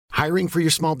Hiring for your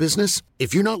small business?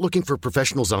 If you're not looking for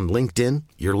professionals on LinkedIn,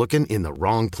 you're looking in the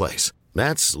wrong place.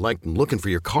 That's like looking for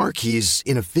your car keys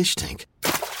in a fish tank.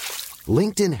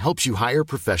 LinkedIn helps you hire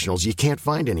professionals you can't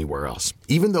find anywhere else,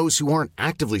 even those who aren't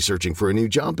actively searching for a new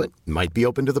job but might be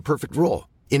open to the perfect role.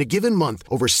 In a given month,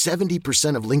 over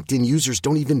 70% of LinkedIn users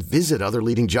don't even visit other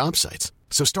leading job sites.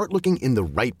 So start looking in the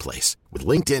right place. With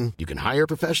LinkedIn, you can hire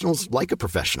professionals like a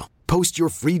professional. Post your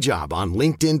free job on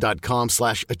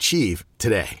linkedin.com/achieve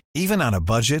today. Even on a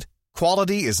budget,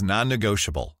 quality is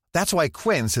non-negotiable. That's why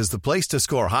Quince is the place to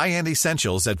score high-end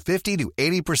essentials at 50 to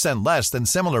 80% less than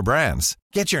similar brands.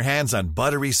 Get your hands on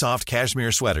buttery soft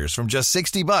cashmere sweaters from just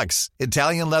 $60,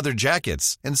 Italian leather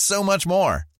jackets, and so much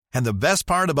more. And the best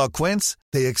part about Quince,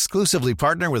 they exclusively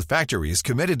partner with factories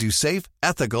committed to safe,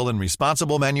 ethical, and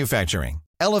responsible manufacturing.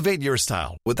 Elevate your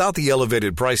style without the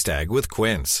elevated price tag with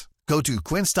Quince. Go to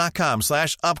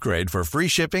quince.com/upgrade for free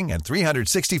shipping and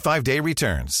 365-day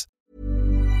returns.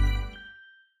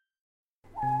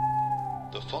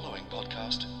 The following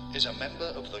podcast is a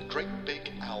member of the Great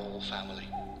Big Owl family.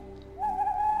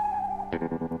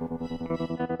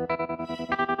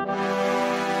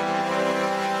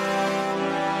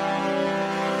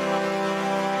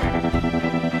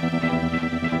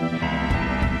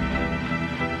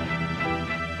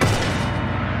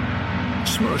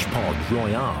 Smurfpod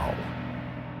Royale.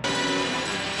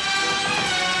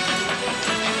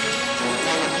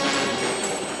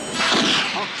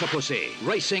 Octopussy,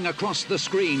 racing across the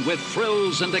screen with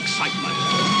thrills and excitement.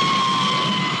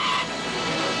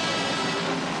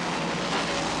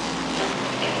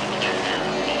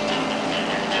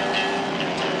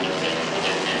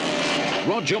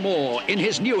 Roger Moore in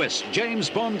his newest James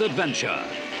Bond adventure,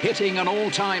 hitting an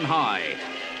all-time high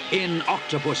in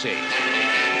Octopussy.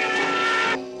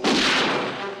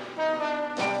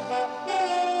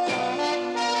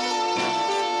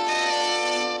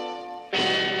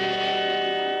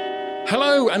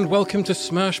 Hello and welcome to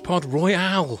Smurfpod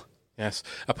Royale. Yes,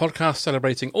 a podcast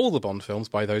celebrating all the Bond films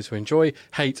by those who enjoy,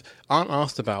 hate, aren't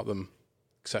asked about them,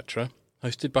 etc.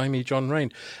 Hosted by me, John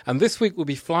Rain. And this week we'll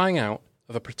be flying out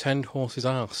of a pretend horse's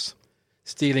arse,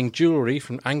 stealing jewellery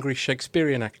from angry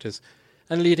Shakespearean actors,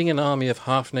 and leading an army of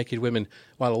half-naked women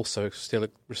while also still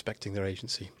respecting their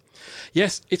agency.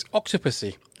 Yes, it's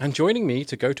Octopussy, and joining me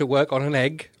to go to work on an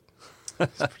egg...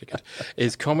 That's pretty good.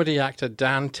 Is comedy actor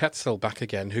Dan Tetzel back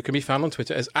again, who can be found on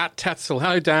Twitter as @Tetzel.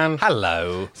 Hello, Dan.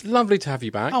 Hello. It's lovely to have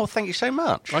you back. Oh, thank you so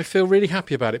much. I feel really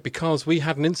happy about it because we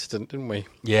had an incident, didn't we?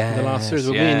 Yeah. In the last series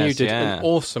where me and you did an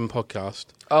awesome podcast.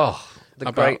 Oh,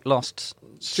 the great lost...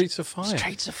 Streets of Fire.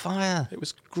 Streets of Fire. It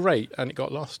was great and it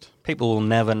got lost. People will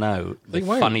never know the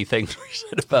funny things we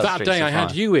said about that Streets day of I Fire.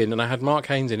 had you in and I had Mark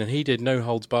Haynes in and he did No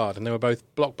Holds Barred and they were both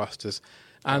blockbusters.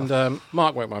 And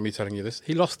Mark won't mind me telling you this.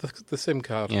 He lost the SIM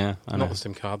card. Yeah, I know. Not the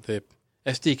SIM card, the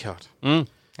SD card. I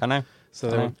know. So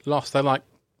they were lost. They're like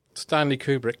Stanley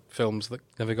Kubrick films that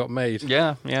never got made.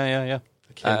 Yeah. I'm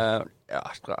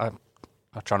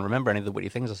trying to remember any of the witty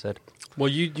things I said.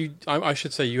 Well, I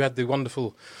should say you had the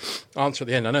wonderful answer at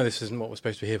the end. I know this isn't what we're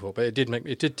supposed to be here for, but it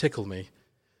did tickle me.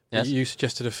 Yes. You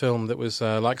suggested a film that was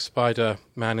like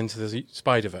Spider-Man into the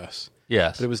Spider-Verse.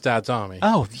 Yes. But it was Dad's Army.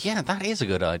 Oh, yeah, that is a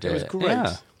good idea. It was great.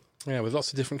 Yeah, with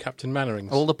lots of different Captain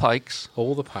Mannerings. All the pikes.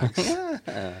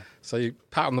 Yeah. So you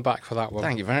pat on the back for that one.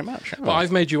 Thank you very much. But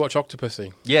I've made you watch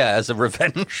Octopussy. Yeah, as a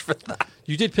revenge for that.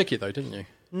 You did pick it, though, didn't you?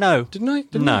 No. Didn't I?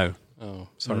 No. Oh,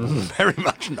 sorry. Very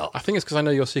much not. I think it's because I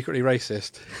know you're secretly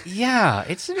racist. Yeah,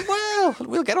 well,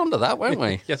 we'll get on to that, won't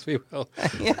we? Yes, we will.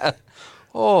 Yeah.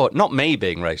 Oh, not me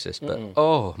being racist, but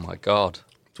oh my God.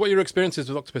 So what are your experiences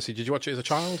with Octopussy? Did you watch it as a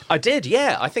child? I did,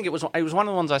 yeah. I think it was one of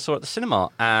the ones I saw at the cinema,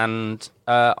 and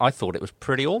I thought it was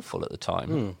pretty awful at the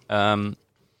time. And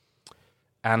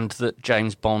that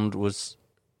James Bond was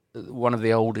one of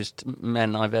the oldest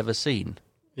men I've ever seen.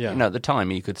 Yeah. You know, at the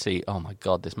time you could see, oh my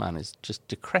God, this man is just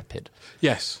decrepit.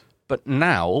 Yes. But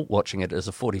now, watching it as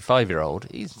a 45-year-old,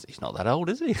 he's not that old,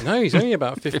 is he? No, he's only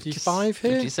about 55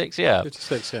 here. 56, yeah.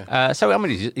 56, yeah. So, I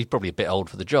mean, he's probably a bit old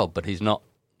for the job, but he's not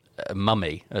a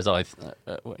mummy, as I,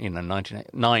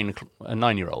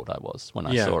 9-year-old I was when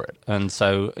I saw it. And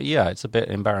so, yeah, it's a bit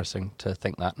embarrassing to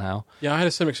think that now. Yeah, I had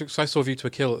a similar experience. I saw View to a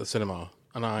Kill at the cinema,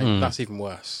 and that's even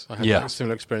worse. I had a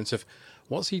similar experience of,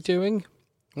 what's he doing?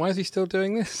 Why is he still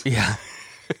doing this? Yeah.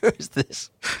 Who is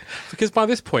this? Because by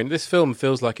this point, this film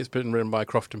feels like it's been written by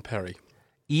Croft and Perry.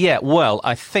 Yeah, well,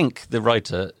 I think the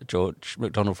writer, George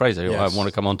McDonald Fraser, who I want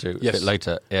to come on to a bit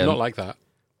later. Not like that.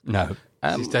 No.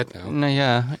 He's dead now. No,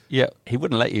 yeah. He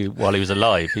wouldn't let you while he was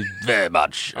alive. He's very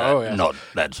much not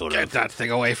that sort of... Get that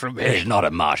thing away from me. He's not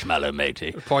a marshmallow,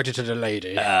 matey. Pointed to the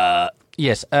lady.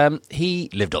 Yes, he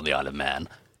lived on the Isle of Man.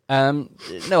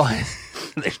 No,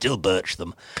 they still birch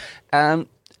them.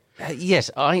 Yes,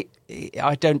 I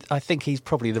don't. I think he's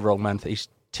probably the wrong man. He's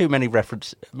too many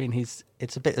references. I mean,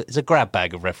 it's a grab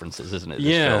bag of references, isn't it?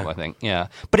 This film, I think. Yeah,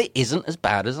 but it isn't as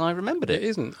bad as I remembered it. It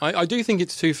isn't. I do think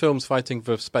it's two films fighting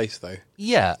for space, though.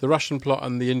 Yeah, the Russian plot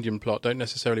and the Indian plot don't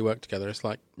necessarily work together. It's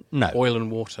like oil and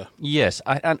water. Yes,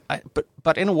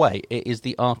 but in a way, it is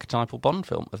the archetypal Bond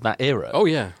film of that era. Oh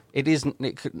yeah, it isn't.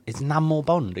 It's none more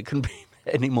Bond. It couldn't be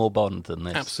any more Bond than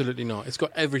this. Absolutely not. It's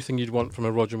got everything you'd want from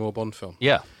a Roger Moore Bond film.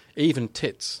 Yeah, even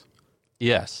tits.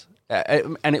 Yes.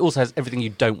 And it also has everything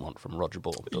you don't want from Roger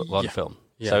Moore Bond film.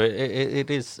 Yeah. So it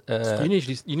is...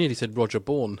 You nearly said Roger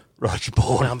Bourne. Roger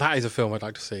Bourne. Now that is a film I'd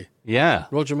like to see. Yeah.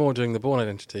 Roger Moore doing the Bourne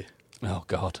Identity. Oh,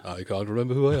 God. I can't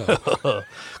remember who I am.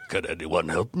 Can anyone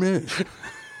help me?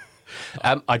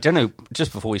 I don't know,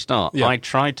 just before we start, I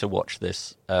tried to watch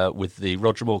this with the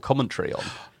Roger Moore commentary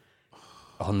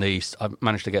on the... I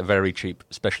managed to get a very cheap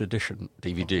special edition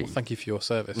DVD. Oh, well, thank you for your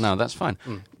service. No, that's fine.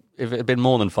 If it had been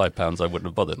more than £5, I wouldn't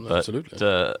have bothered. But, absolutely.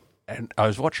 And I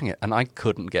was watching it, and I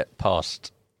couldn't get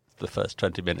past the first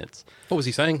 20 minutes. What was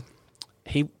he saying?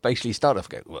 He basically started off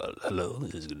going, well, hello,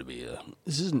 this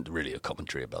isn't really a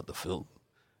commentary about the film.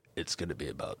 It's going to be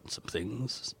about some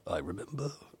things I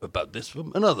remember about this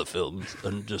film and other films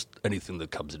and just anything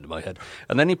that comes into my head.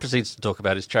 And then he proceeds to talk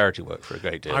about his charity work for a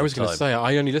great deal of time. I was going to say,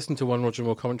 I only listened to one Roger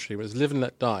Moore commentary, but it was Live and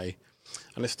Let Die.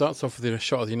 And it starts off with a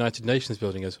shot of the United Nations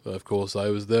building as, of course, I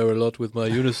was there a lot with my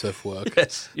UNICEF work.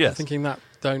 Yes. I'm thinking that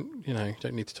don't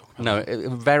need to talk about that.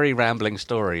 No, a very rambling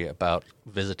story about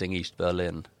visiting East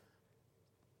Berlin.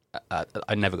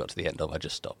 I never got to the end of. I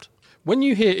just stopped. When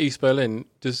you hear East Berlin,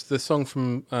 does the song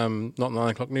from Not 9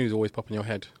 O'Clock News always pop in your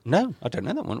head? No, I don't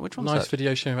know that one. Which one's nice that?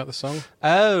 Video showing about the song.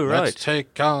 Oh, right. Let's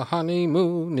take our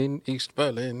honeymoon in East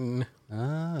Berlin.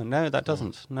 Ah, no, that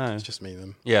doesn't. No. It's just me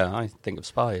then. Yeah, I think of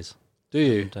Spies. Do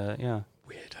you? And, yeah.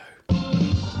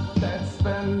 Weirdo. Let's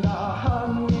spend our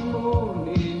honeymoon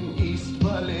in East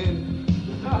Berlin.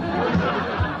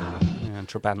 And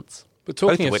Trabants. But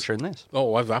talking both of which are in this.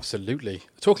 Oh, absolutely.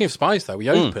 Talking of Spies, though, we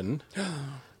open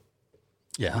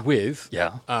with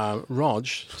Rog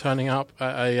turning up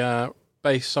at a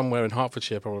base somewhere in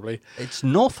Hertfordshire, probably. It's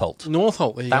Northolt.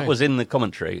 Northolt, there you That go. was in the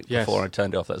commentary before I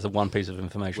turned it off. That's the one piece of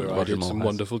information Where that I did some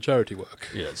wonderful charity work.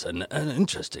 Yes, and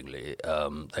interestingly,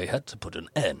 they had to put an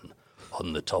N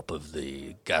on the top of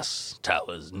the gas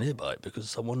towers nearby because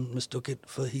someone mistook it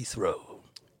for Heathrow.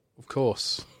 Of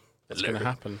course. That's going to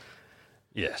happen.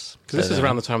 Yes. Because this is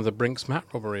around the time of the Brinks Mat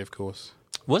robbery, of course.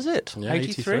 Was it? Yeah,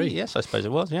 83? Yes, I suppose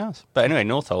it was, yes. But anyway,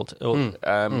 Northolt,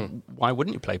 why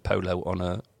wouldn't you play polo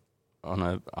on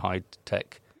a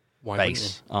high-tech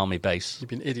base, army base? You'd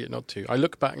be an idiot not to. I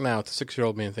look back now to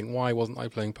 6-year-old me and think, why wasn't I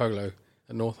playing polo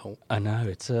at Northolt? I know,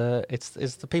 it's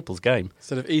the people's game.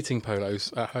 Instead of eating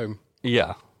polos at home.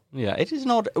 Yeah. Yeah, it is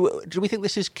not. Do we think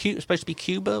this is supposed to be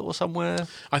Cuba or somewhere?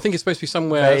 I think it's supposed to be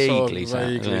somewhere vaguely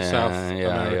south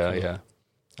America. Yeah.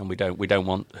 And we don't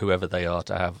want whoever they are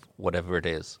to have whatever it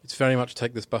is. It's very much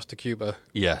take this bus to Cuba.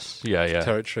 Yes, yeah.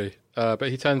 Territory. But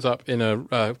he turns up in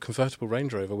a convertible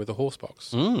Range Rover with a horse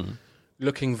box,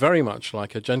 looking very much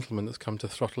like a gentleman that's come to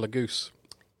throttle a goose.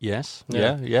 Yes,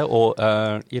 yeah. Or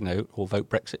or vote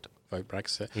Brexit. Vote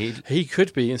Brexit. He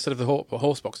could be, instead of the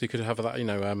horse box, he could have that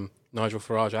Nigel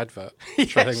Farage advert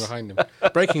trailing behind him.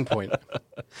 Breaking Point.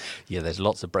 Yeah, there's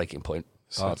lots of Breaking Point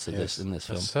parts in this film. There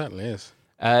certainly is.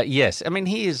 Yes, I mean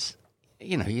he is.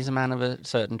 He's a man of a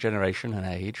certain generation and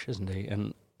age, isn't he?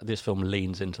 And this film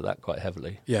leans into that quite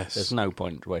heavily. Yes. There's no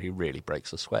point where he really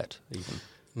breaks a sweat, even.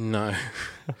 No.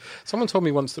 Someone told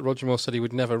me once that Roger Moore said he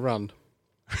would never run.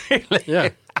 Really? Yeah.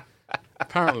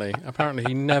 Apparently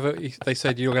he never. They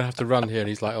said you're going to have to run here, and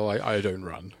he's like, "Oh, I don't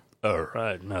run." Oh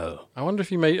right, no. I wonder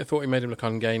if thought he made him look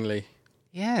ungainly.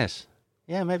 Yes.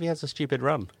 Yeah, maybe he has a stupid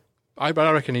run. But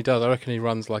I reckon he does. I reckon he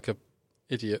runs like a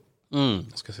idiot. I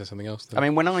was going to say something else. Then. I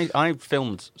mean, when I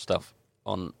filmed stuff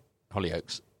on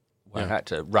Hollyoaks, where I had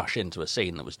to rush into a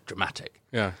scene that was dramatic.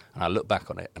 Yeah. And I look back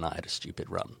on it, and I had a stupid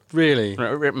run. Really?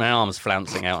 My arms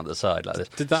flouncing out on the side like this.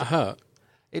 Did that hurt?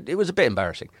 It was a bit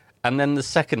embarrassing. And then the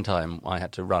second time I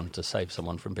had to run to save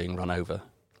someone from being run over,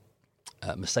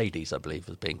 Mercedes, I believe,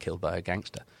 was being killed by a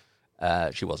gangster.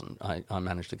 She wasn't. I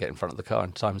managed to get in front of the car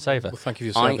in time and save her. Well, thank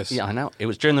you for your service. I know. It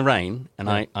was during the rain, and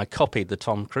I copied the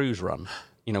Tom Cruise run.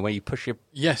 Where you push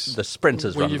the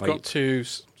sprinters where run. You've got two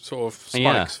sort of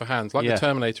spikes for hands, like the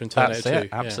Terminator in Terminator 2.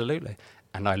 Absolutely.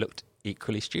 And I looked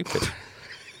equally stupid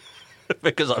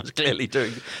because I was clearly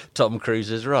doing Tom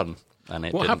Cruise's run.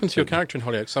 And what happened to your character in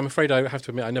Hollyoaks? I'm afraid I have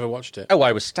to admit I never watched it. Oh,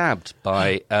 I was stabbed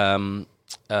by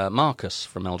Marcus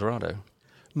from El Dorado.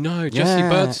 No, Jesse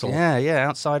Birdsall. Yeah,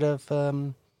 outside of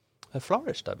a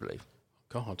florist, I believe.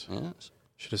 God. Yes.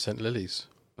 Should have sent lilies.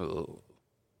 Oh.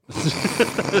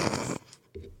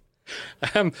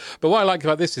 But what I like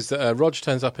about this is that Rog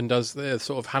turns up and does the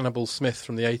sort of Hannibal Smith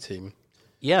from the A-Team,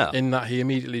 Yeah. in that he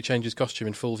immediately changes costume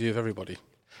in full view of everybody.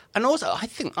 And also, I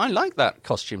think I like that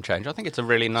costume change. I think it's a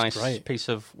really nice great. piece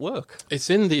of work. It's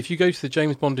if you go to the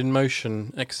James Bond in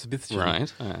Motion exhibition,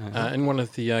 Right. in one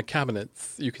of the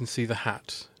cabinets, you can see the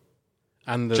hat.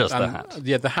 And the hat?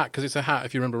 Yeah, the hat, because it's a hat,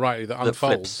 if you remember rightly, that That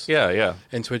unfolds flips. Yeah.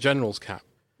 into a general's cap.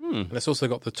 And it's also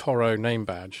got the Toro name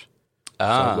badge.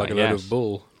 Ah, Like a load of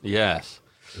bull. Yes.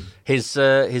 His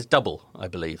double, I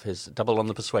believe, his double on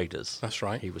the Persuaders. That's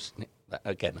right. He was,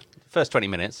 again, first 20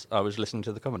 minutes, I was listening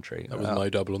to the commentary. That was my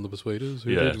double on the Persuaders,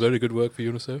 who Yeah. did very good work for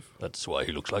UNICEF. That's why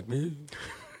he looks like me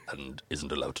and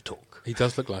isn't allowed to talk. He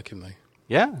does look like him, though.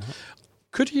 Yeah.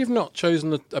 Could he have not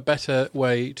chosen a better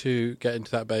way to get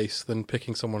into that base than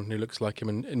picking someone who looks like him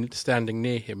and standing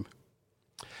near him?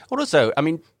 Well, also, I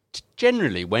mean,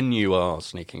 generally, when you are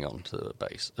sneaking onto the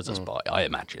base as a spy, I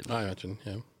imagine, I imagine,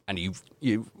 yeah. and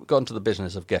you've gone to the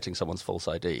business of getting someone's false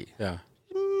ID, Yeah.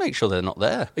 make sure they're not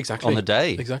there Exactly. on the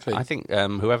day. Exactly. I think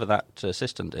whoever that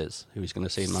assistant is, who he's going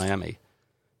to see in Miami,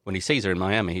 when he sees her in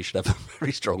Miami, he should have a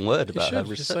very strong word about her.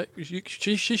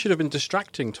 She should have been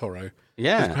distracting Toro.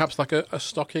 Yeah. With perhaps like a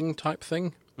stocking type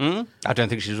thing. I don't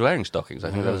think she was wearing stockings. I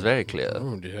think that was very clear.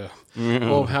 Oh, dear.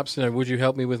 Or perhaps, would you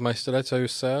help me with my stiletto,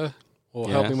 sir? Or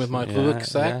help me Yes, with my yeah,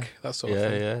 rucksack? yeah. That sort of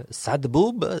thing. Yeah. Sad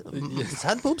boob?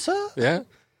 Sad boob, sir? Yeah.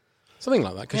 Something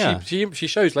like that. Because she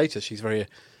shows later she's very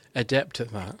adept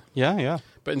at that. Yeah.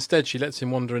 But instead she lets him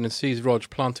wander in and sees Rog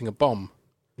planting a bomb.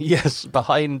 Yes,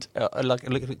 behind like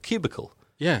a cubicle.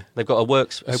 Yeah. They've got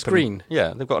a screen.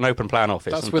 Yeah, they've got an open plan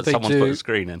office. That's and where they someone's do. put a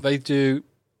screen in. They do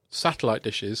satellite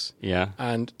dishes Yeah.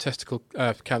 and testicle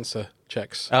cancer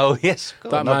checks. Oh yes,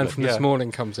 That man from this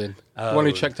morning comes in. The one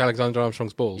who checked Alexander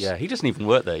Armstrong's balls. Yeah, he doesn't even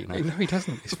work there. You know, No, he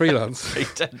doesn't. He's freelance. he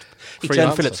turned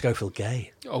Freelancer. Philip Schofield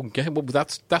gay. Oh, okay. Well,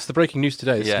 that's the breaking news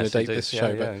today. It's going to Yes, date it this is. show.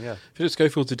 Yeah, but yeah. Philip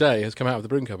Schofield today has come out of the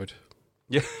broom cupboard.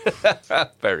 Yeah,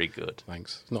 very good.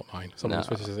 Thanks. Not mine. Someone No. on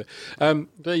Twitter says it.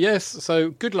 But yes,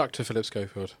 so good luck to Philip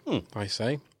Schofield, I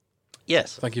say.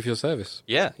 Yes. Thank you for your service.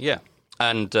 Yeah.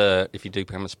 And if you do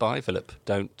become a spy, Philip,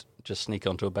 don't just sneak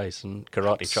onto a base and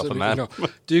karate chop a man. Absolutely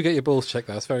not. Do get your balls checked.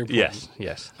 That's very important.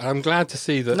 Yes. And I'm glad to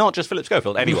see that. Not just Philip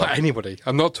Schofield, anyone. Not anybody.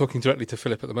 I'm not talking directly to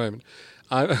Philip at the moment.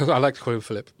 I like to call him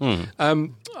Philip.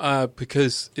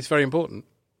 Because it's very important.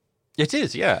 It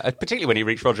is, yeah. Particularly when you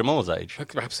reach Roger Moore's age.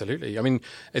 Absolutely. I mean,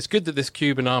 it's good that this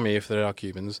Cuban army, if there are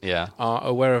Cubans, Yeah. are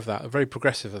aware of that. Very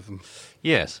progressive of them.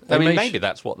 Yes. They I mean, may maybe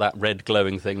that's what that red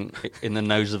glowing thing in the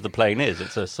nose of the plane is.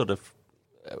 It's a sort of,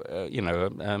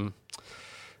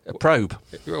 a probe,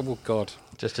 Oh, God.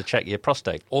 just to check your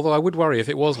prostate. Although I would worry if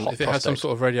it wasn't, Hot if it had some prostate.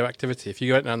 sort of radioactivity. If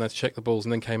you went down there to check the balls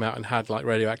and then came out and had like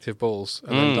radioactive balls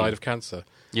and then died of cancer.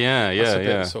 Yeah, That's a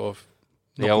bit sort of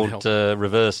The not old help.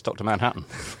 reverse Dr. Manhattan.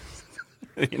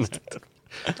 You know.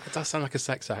 That does sound like a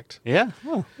sex act. Yeah,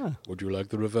 well, Would you like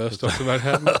the reverse, Dr.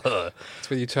 Manhattan? It's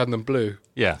where you turn them blue.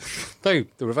 yeah, No,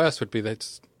 the reverse would be they'd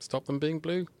stop them being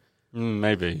blue,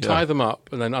 maybe. tie Yeah. them up,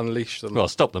 and then unleash them. Well,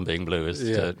 stop them being blue is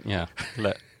Yeah. to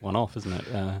let one off, isn't it?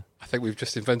 I think we've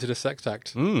just invented a sex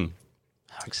act. How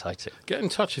exciting. Get in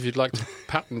touch if you'd like to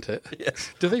patent it.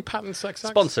 Yes. Do they patent sex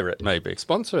acts? Sponsor it, maybe.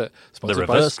 Sponsor it. The Sponsored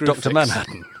by reverse Screwfix. Dr.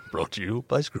 Manhattan, brought to you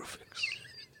by Screwfix.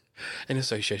 In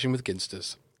association with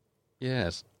Ginsters.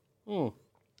 Yes.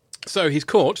 So he's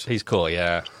caught, He's caught,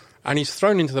 yeah. and he's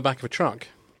thrown into the back of a truck.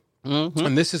 Mm-hmm.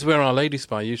 And this is where our lady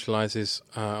spy utilises,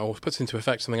 or puts into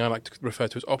effect something I like to refer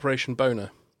to as Operation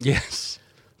Boner, Yes.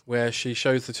 where she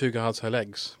shows the two guards her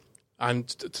legs. And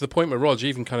to the point where Rog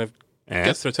even kind of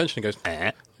gets their attention and goes,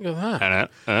 look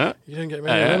at that. You don't get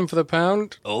many of them for the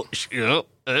pound.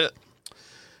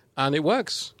 And it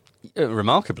works.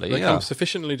 Remarkably, They yeah. become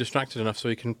sufficiently distracted enough so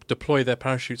he can deploy their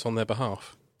parachutes on their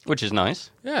behalf. Which is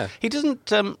nice. Yeah. He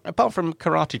doesn't, apart from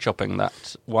karate chopping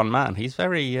that one man, he's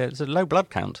very, it's a low blood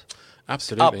count.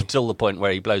 Absolutely. Up till the point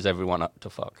where he blows everyone up to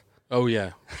fuck. Oh,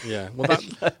 yeah. Yeah. Well,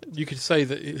 you could say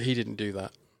that he didn't do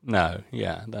that. No,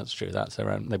 yeah, that's true. That's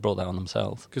their own, they brought that on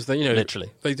themselves. Because they,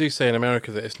 Literally. they do say in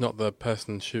America that it's not the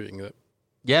person shooting that.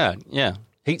 Yeah.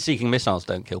 Heat-seeking missiles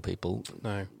don't kill people.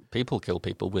 No, People kill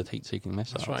people with heat-seeking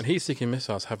missiles. that's right. And heat-seeking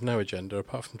missiles have no agenda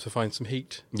apart from to find some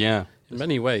heat. Yeah. In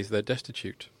many ways, they're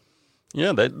destitute.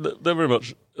 Yeah, they're very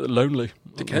much lonely.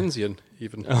 Dickensian,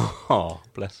 even. Oh,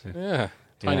 bless you. Yeah,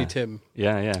 Tiny Yeah. Tim.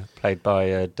 Yeah. Played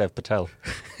by Dev Patel.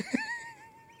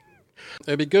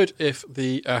 It'd be good if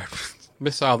the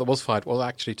missile that was fired was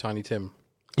actually Tiny Tim.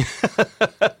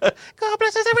 God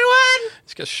bless us, everyone!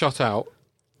 She gets shot out,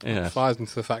 Yeah. fires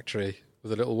into the factory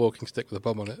with a little walking stick with a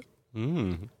bomb on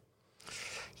it.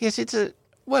 Yes,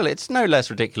 it's no less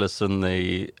ridiculous than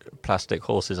the plastic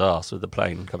horse's arse with the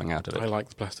plane coming out of it. I like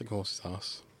the plastic horse's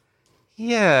ass.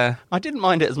 Yeah, I didn't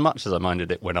mind it as much as I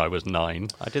minded it when I was 9.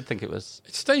 I did think it was...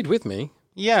 It stayed with me,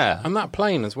 Yeah. and that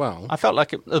plane as well. I felt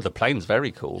like the plane's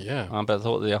very cool. Yeah. But I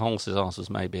thought the horse's arse was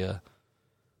maybe a...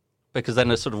 Because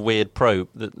then a sort of weird probe,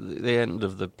 the end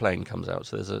of the plane comes out,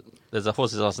 so there's a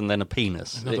horse's arse and then a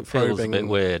penis. Another it feels a probing- bit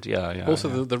weird, yeah. Also,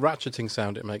 yeah. the ratcheting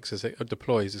sound it makes as it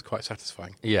deploys is quite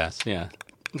satisfying. Yes, yeah.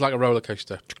 It's like a roller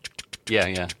coaster.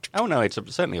 Yeah. Oh, no, it's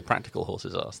certainly a practical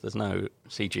horse's arse. There's no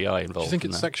CGI involved. Do you think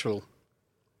in it's that. sexual?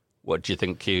 What do you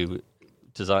think you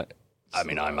design? I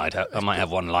mean, I might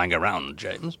have one lying around,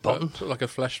 James Bond. Put like a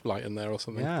flashlight in there or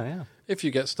something. Yeah. If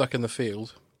you get stuck in the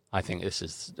field, I think this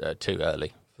is too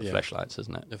early for Yeah. flashlights,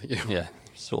 isn't it? I think Yeah.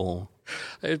 So.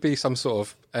 it'd be some sort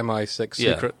of MI6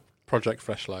 Yeah. secret project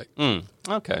flashlight.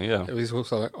 Okay. Yeah. It was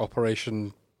also like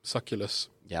Operation Succulus.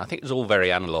 Yeah. I think it was all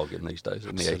very analog in these days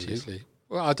in the 80s. Absolutely.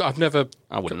 Well, I've never.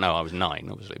 I wouldn't know. I was 9,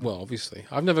 obviously. Well, obviously,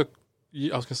 I've never.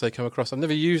 I was going to say come across. I've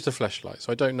never used a flashlight,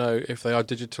 so I don't know if they are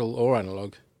digital or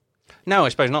analog. No, I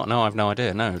suppose not. No, I've no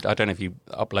idea. No, I don't know if you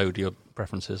upload your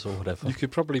preferences or whatever. You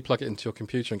could probably plug it into your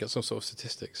computer and get some sort of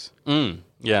statistics.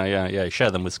 Yeah.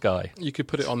 Share them with Sky. You could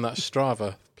put it on that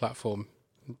Strava platform,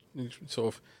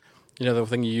 sort of, the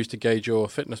thing you use to gauge your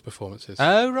fitness performances.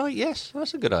 Oh, right. Yes,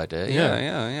 that's a good idea.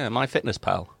 Yeah. My Fitness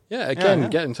Pal. Yeah, again, yeah.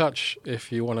 get in touch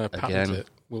if you want to patent Again. it.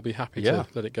 We'll be happy Yeah. to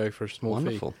let it go for a small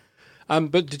Wonderful. fee.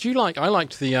 But did you I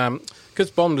liked the,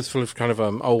 because Bond is full of kind of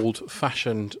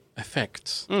old-fashioned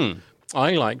effects.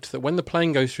 I liked that when the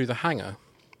plane goes through the hangar,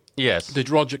 Yes. did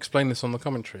Rog explain this on the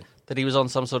commentary? That he was on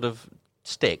some sort of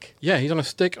stick. Yeah, he's on a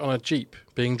stick on a Jeep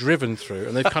being driven through,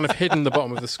 and they've kind of hidden the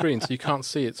bottom of the screen so you can't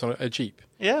see it's on a Jeep.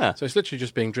 Yeah. So it's literally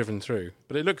just being driven through,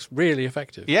 but it looks really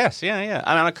effective. Yes, yeah.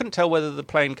 I mean, I couldn't tell whether the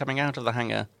plane coming out of the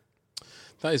hangar...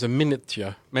 That is a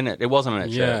miniature. It was a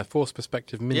miniature. Yeah, force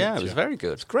perspective miniature. Yeah, it was very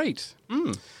good. It's great.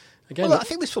 Again, Well, I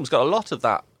think this film's got a lot of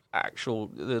that actual...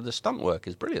 The stunt work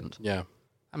is brilliant. yeah.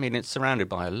 I mean, it's surrounded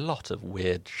by a lot of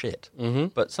weird shit.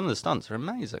 But some of the stunts are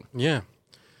amazing. Yeah.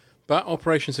 But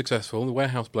operation successful, the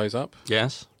warehouse blows up,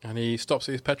 Yes. and he stops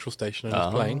at his petrol station on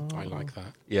his plane. I like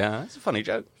that. Yeah, it's a funny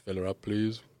joke. Fill her up,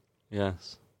 please.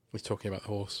 Yes. He's talking about the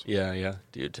horse. Yeah.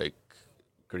 Do you take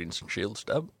Greens and Shield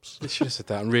stamps? He should have said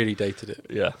that and really dated it.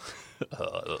 Yeah.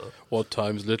 What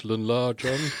time's little and large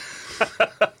on?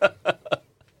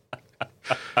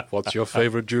 What's your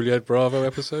favourite Juliet Bravo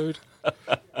episode?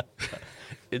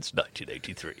 It's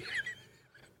 1983.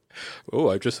 Oh,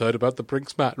 I just heard about the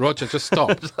Brinks Mat. Roger, just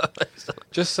stop.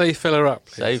 Just say fill her up.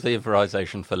 Please. Save the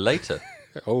improvisation for later.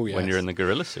 Oh, yes. When you're in the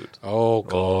gorilla suit. Oh,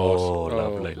 God. Oh,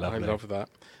 lovely. I love that.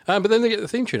 But then they get the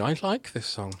theme tune. I like this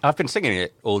song. I've been singing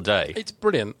it all day. It's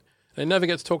brilliant. It never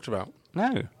gets talked about.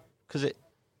 No, because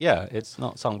it's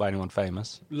not sung by anyone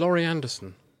famous. Laurie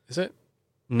Anderson, is it?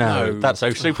 No, No. that's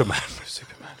Superman.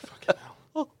 Superman, fucking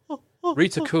hell.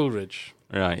 Rita Coolidge.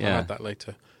 Right, I'll yeah. add that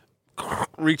later.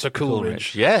 Rita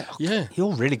Coolidge. Yeah. Yeah.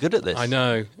 You're really good at this. I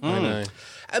know.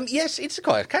 Yes, it's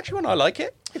quite a catchy one. I like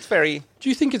it. It's very... Do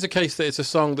you think it's a case that it's a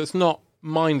song that's not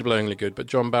mind-blowingly good, but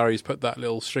John Barry's put that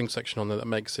little string section on there that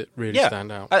makes it really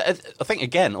stand out? I think,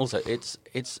 again, also, it's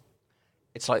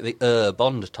like the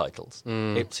Bond titles.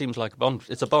 It seems like a Bond...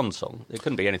 It's a Bond song. It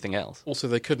couldn't be anything else. Also,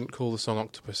 they couldn't call the song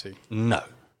Octopussy. No.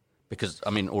 Because, I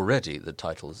mean, already the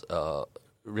titles are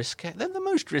risque. They're the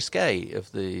most risque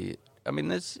of the... I mean,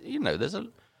 there's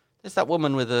that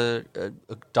woman with a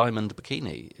diamond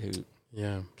bikini who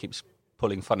Yeah, keeps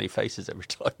pulling funny faces every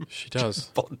time she does.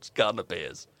 Bond's gun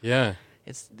appears. Yeah.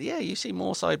 You see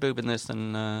more side boob in this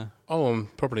than... Oh,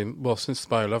 probably, since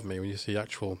Spy Who Loved Me, when you see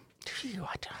actual... I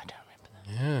don't remember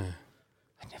that. Yeah.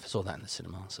 I never saw that in the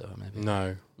cinema, so maybe...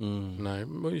 No. No.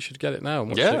 Well, you should get it now and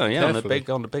watch it Yeah, carefully.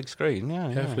 on the big screen.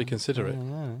 Yeah, Carefully consider it.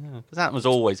 Yeah. 'Cause that was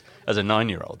always, as a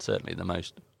 9-year-old, certainly the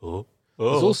most...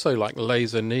 There's also like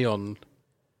laser neon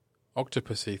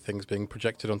Octopussy things being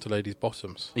projected onto ladies'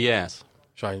 bottoms, Yes.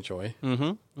 which I enjoy.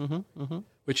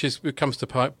 Which it comes to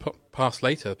pass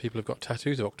later. People have got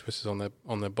tattoos of octopuses on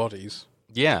their bodies.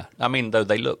 Yeah. I mean, though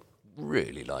they look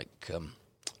really like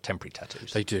temporary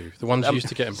tattoos. They do. The ones you used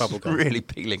to get in bubblegum. Really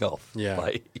peeling off. Yeah.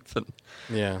 By Ethan.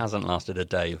 Yeah. Hasn't lasted a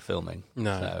day of filming.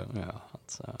 No. So, yeah,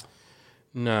 that's...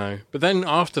 No, but then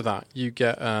after that, you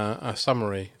get a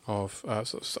summary of a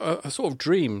sort of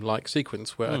dream-like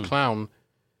sequence where a clown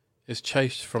is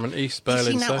chased from an East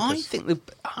Berlin circus. I think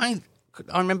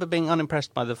I remember being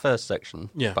unimpressed by the first section,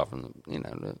 Yeah. apart from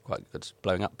quite good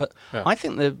blowing up. But Yeah. I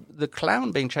think the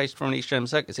clown being chased from an East German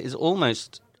circus is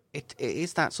almost it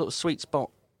is that sort of sweet spot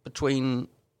between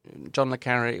John le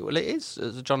Carré. Well, it is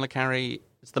John le Carré.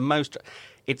 It's the most.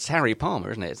 It's Harry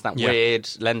Palmer, isn't it? It's that weird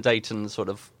Len Deighton sort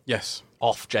of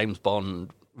off James Bond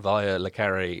via le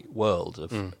Carré world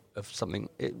of something.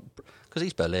 Because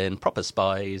he's Berlin, proper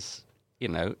spies. You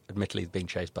know, admittedly being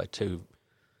chased by two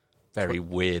very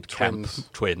weird camp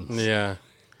twins. Yeah,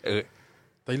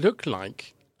 they look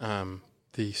like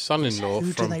the son-in-law.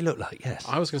 Who from... do they look like? Yes,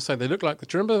 I was going to say they look like. Do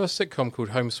you remember a sitcom called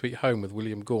Home Sweet Home with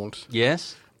William Gaunt?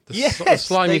 Yes. The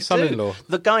slimy son-in-law.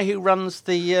 The guy who runs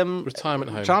the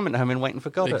retirement home in Waiting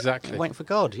for God. Exactly. Waiting for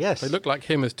God, yes. They look like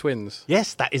him as twins.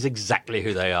 Yes, that is exactly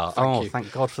who they are. Thank you.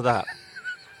 Thank God for that.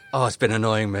 It's been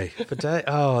annoying me.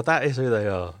 That is who they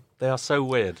are. They are so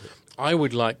weird. I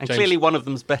would like And James... clearly one of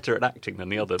them's better at acting than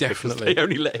the other. Definitely. Because they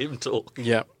only let him talk.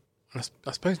 Yeah. I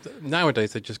suppose that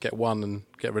nowadays they just get one and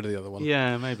get rid of the other one.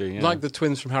 Yeah, maybe. Yeah. Like the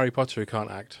twins from Harry Potter who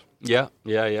can't act. Yeah.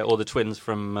 Or the twins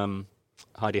from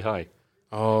Heidi High.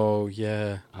 Oh,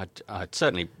 yeah. I'd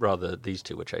certainly rather these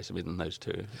two were chasing me than those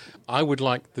two. I would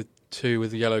like the two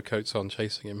with the yellow coats on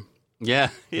chasing him. Yeah.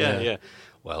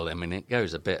 Well, I mean, it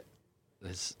goes a bit...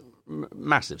 There's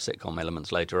massive sitcom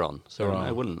elements later on, so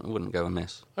it wouldn't go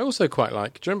amiss. I also quite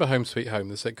like... Do you remember Home Sweet Home,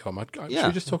 the sitcom? Should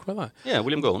we just talk about that? Yeah,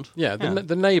 William Gaunt. Yeah,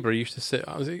 the neighbour used to sit...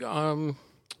 the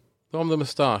one with the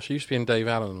moustache. He used to be in Dave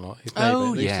Allen a lot. His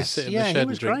neighbour. He used to sit in the shed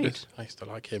and drink. Great. I used to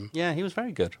like him. Yeah, he was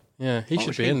very good. Yeah, he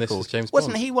should be in this as James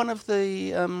Wasn't Bond. he one of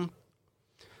the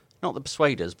not the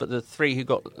Persuaders, but the three who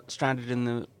got stranded in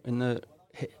the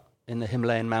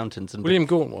Himalayan mountains? And William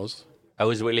Gaunt was. Oh,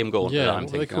 was it William Gaunt? Yeah, that I'm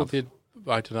what they thinking called of?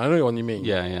 I don't know. I know the one you mean.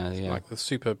 Yeah. Like the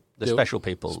super... The special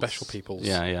peoples. Special peoples.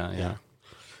 Yeah.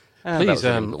 Please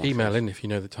email in if you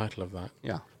know the title of that.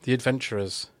 Yeah. The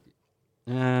Adventurers.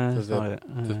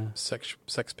 The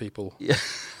sex people. Yeah.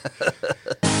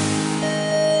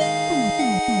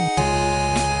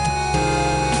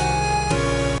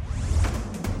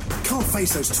 Can't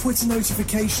face those Twitter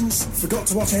notifications? Forgot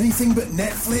to watch anything but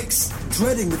Netflix?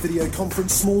 Dreading the video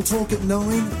conference small talk at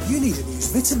 9? You need a news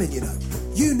vitamin, you know.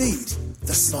 You need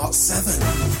the Smart 7.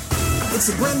 It's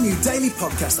a brand new daily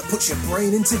podcast that puts your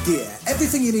brain into gear.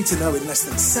 Everything you need to know in less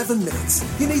than 7 minutes.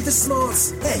 You need the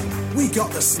smarts? Hey, we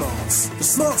got the smarts. The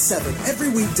Smart 7 every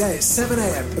weekday at 7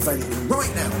 a.m. Available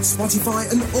right now on Spotify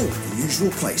and all the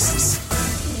usual places.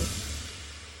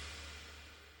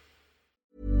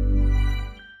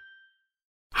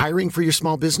 Hiring for your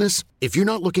small business? If you're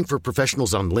not looking for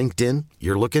professionals on LinkedIn,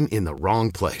 you're looking in the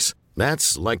wrong place.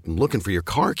 That's like looking for your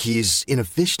car keys in a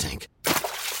fish tank.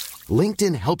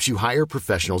 LinkedIn helps you hire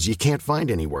professionals you can't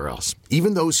find anywhere else,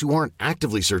 even those who aren't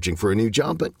actively searching for a new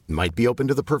job but might be open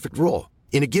to the perfect role.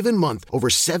 In a given month, over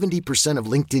 70% of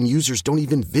LinkedIn users don't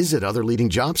even visit other leading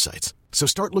job sites. So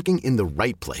start looking in the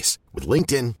right place. With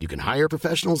LinkedIn, you can hire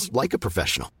professionals like a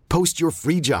professional. Post your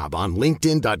free job on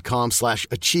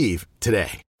linkedin.com/achieve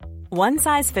today. One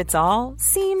size fits all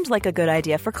seemed like a good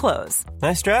idea for clothes.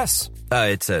 Nice dress.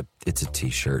 It's a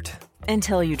t-shirt.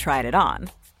 Until you tried it on.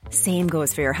 Same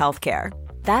goes for your healthcare.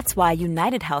 That's why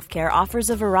United Healthcare offers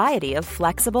a variety of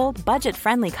flexible,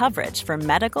 budget-friendly coverage for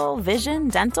medical, vision,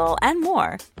 dental, and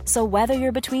more. So whether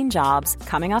you're between jobs,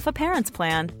 coming off a parent's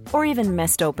plan, or even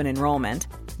missed open enrollment,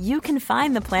 you can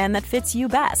find the plan that fits you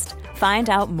best. Find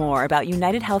out more about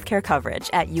United Healthcare coverage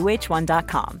at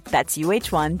UH1.com. That's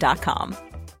UH1.com.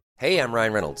 Hey, I'm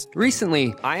Ryan Reynolds.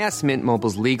 Recently, I asked Mint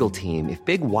Mobile's legal team if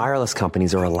big wireless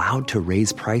companies are allowed to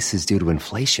raise prices due to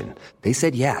inflation. They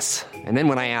said yes. And then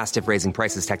when I asked if raising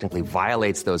prices technically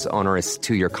violates those onerous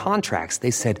 2-year contracts, they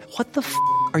said, "What the f***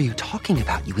 are you talking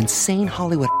about, you insane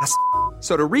Hollywood ass?"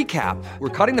 So to recap, we're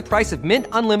cutting the price of Mint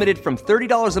Unlimited from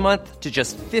 $30 a month to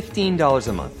just $15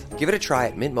 a month. Give it a try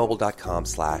at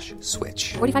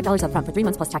mintmobile.com/switch. $45 up front for 3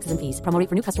 months plus taxes and fees. Promo rate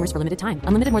for new customers for limited time.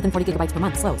 Unlimited more than 40 gigabytes per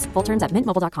month. Slows full terms at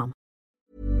mintmobile.com.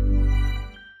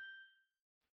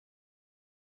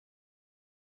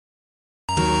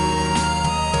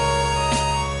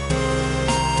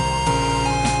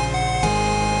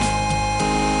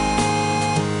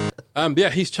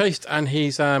 He's chased and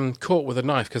he's caught with a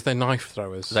knife because they're knife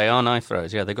throwers. They are knife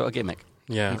throwers, yeah. They've got a gimmick.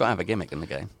 Yeah. You've got to have a gimmick in the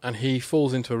game. And he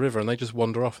falls into a river and they just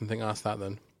wander off and think, that's that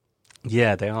then.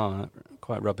 Yeah, they are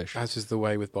quite rubbish. As is the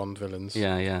way with Bond villains.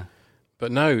 Yeah.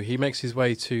 But no, he makes his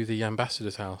way to the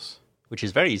ambassador's house. Which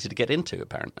is very easy to get into,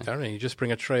 apparently. Apparently, you just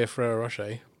bring a tray of Ferrero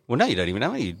Rocher. Well, no, you don't even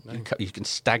know. You can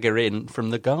stagger in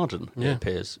from the garden, it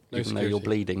appears, even though you're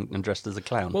bleeding and dressed as a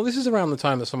clown. Well, this is around the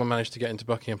time that someone managed to get into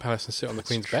Buckingham Palace and sit on the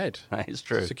Queen's bed. That is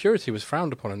true. Security was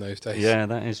frowned upon in those days. Yeah,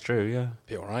 that is true, yeah.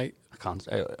 Be all right. I can't...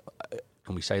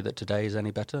 can we say that today is any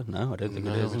better? No, I don't think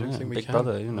it is. I don't think we Big can.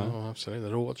 Brother, you know. Oh, absolutely.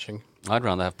 They're all watching. I'd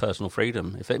rather have personal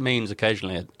freedom. If it means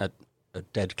occasionally a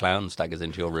dead clown staggers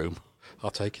into your room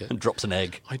I'll take it. and drops an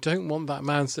egg. I don't want that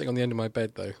man sitting on the end of my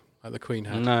bed, though, like the Queen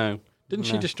had. No. Didn't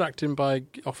she distract him by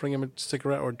offering him a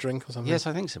cigarette or a drink or something? Yes,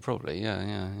 I think so, probably.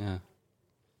 Yeah.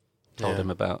 Told him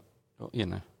about, you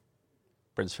know,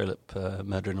 Prince Philip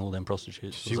murdering all them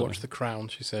prostitutes. Did you watch The Crown,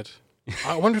 she said.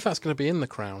 I wonder if that's going to be in The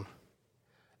Crown.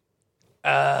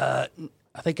 Are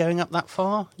they going up that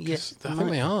far? Yes, I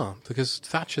think they are, because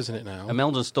Thatcher's in it now.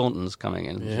 Imelda Staunton's coming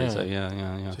in. Yeah. So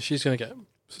yeah. So she's going to get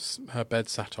her bed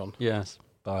sat on. Yes,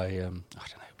 by, I don't know,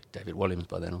 David Williams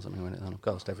by then or something, when it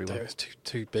cast everywhere. It was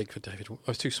too big for David. It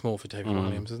was too small for David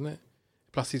Williams, isn't it?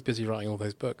 Plus, he's busy writing all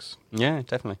those books. Yeah,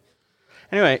 definitely.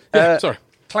 Anyway, sorry.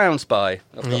 Clown Spy,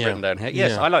 I've got written down here.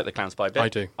 Yes, I like the Clown Spy bit. I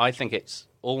do. I think it's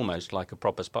almost like a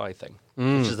proper spy thing,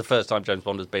 which is the first time James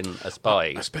Bond has been a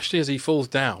spy. Especially as he falls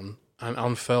down and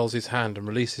unfurls his hand and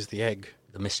releases the egg.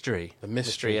 The mystery. The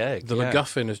mystery egg. The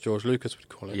MacGuffin, as George Lucas would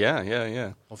call it.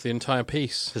 Yeah. Of the entire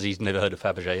piece. Because he's never heard of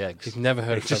Fabergé eggs. He's never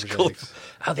heard of Fabergé eggs.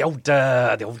 The old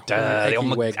MacGuffin.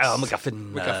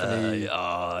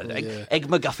 Egg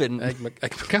MacGuffin. Egg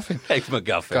MacGuffin. Egg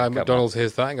MacGuffin. Guy McDonald's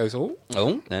hears that and goes, oh,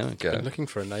 there we go. been looking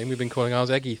for a name. We've been calling ours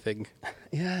Eggy Thing.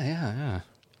 Yeah.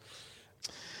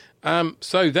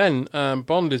 So then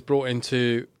Bond is brought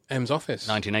into M's office.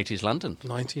 1980s London.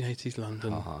 1980s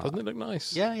London. Doesn't it look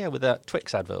nice? Yeah, with that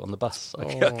Twix advert on the bus.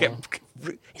 Is it a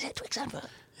Twix advert?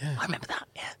 Yeah. I remember that,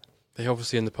 yeah. They're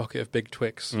obviously in the pocket of Big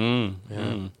Twix. Two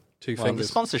The fingers.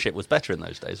 sponsorship was better in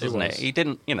those days, wasn't it? He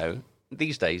didn't,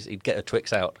 these days he'd get a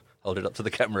Twix out, hold it up to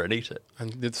the camera and eat it.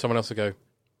 And did someone else would go,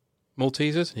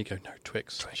 Maltesers? And he'd go, no,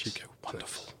 Twix. She'd go,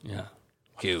 wonderful. Yeah.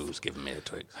 Hugh's giving me a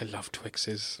Twix. I love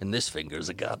Twixes. In this finger is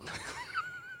a gun.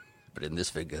 But in this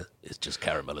finger, it's just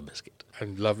caramel and biscuit.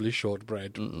 And lovely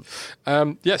shortbread.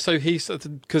 So he's...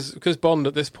 Because Bond,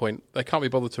 at this point, they can't be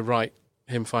bothered to write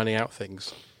him finding out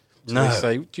things. So they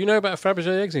say, do you know about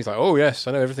Fabergé eggs? And he's like, oh, yes,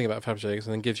 I know everything about Fabergé eggs,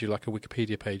 and then gives you like a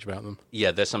Wikipedia page about them.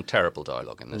 Yeah, there's some terrible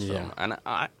dialogue in this film. And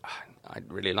I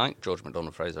really like George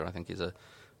MacDonald Fraser. I think he's a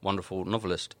wonderful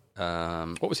novelist.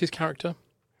 What was his character?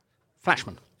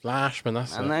 Flashman. Flashman,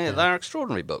 that's and it. they're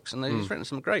extraordinary books, and he's written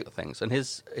some great things. And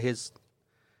his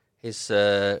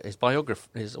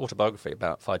autobiography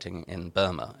about fighting in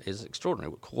Burma is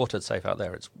extraordinary. Quartered Safe Out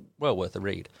There. It's well worth a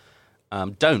read.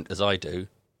 Don't, as I did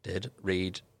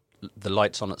read The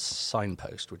Lights on at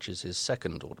Signpost, which is his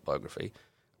second autobiography,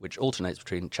 which alternates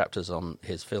between chapters on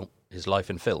his life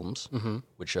in films,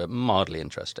 which are mildly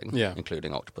interesting,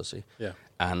 including Octopussy,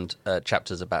 and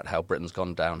chapters about how Britain's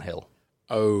gone downhill.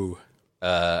 Oh.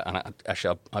 And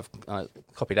I've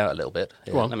copied out a little bit.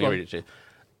 Here. Let me read it to you.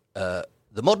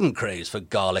 The modern craze for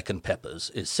garlic and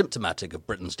peppers is symptomatic of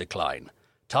Britain's decline.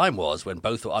 Time was when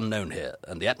both were unknown here,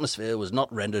 and the atmosphere was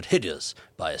not rendered hideous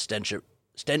by a stench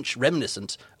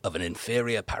reminiscent of an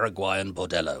inferior Paraguayan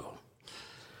bordello.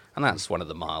 And that's one of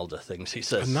the milder things he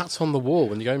says. And that's on the wall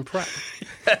when you go in prep.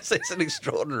 Yes, it's an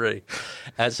extraordinary.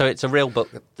 So it's a real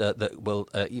book that will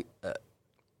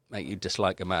make you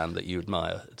dislike a man that you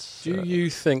admire. Do you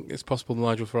think it's possible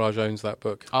Nigel Farage owns that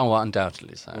book? Oh, well,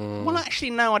 undoubtedly so. Well,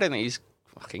 actually, no, I don't think he's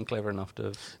fucking clever enough to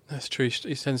have... That's true.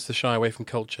 He tends to shy away from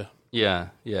culture. Yeah.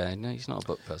 No, he's not a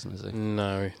book person, is he?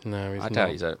 No, he's not. I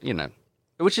doubt he's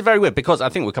which is very weird, because I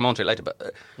think we'll come on to it later,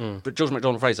 but George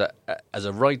MacDonald Fraser, as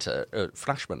a writer,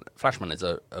 Flashman is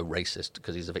a racist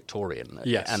because he's a Victorian.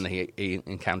 Yes. And he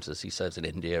serves in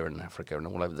India and Africa and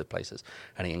all over the places,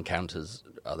 and he encounters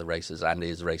other races and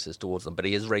is racist towards them, but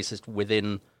he is racist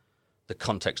within the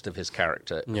context of his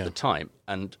character at the time.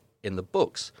 And in the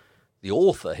books, the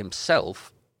author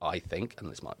himself, I think, and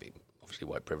this might be obviously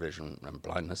white privilege and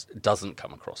blindness, doesn't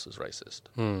come across as racist.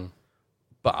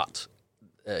 But...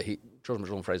 George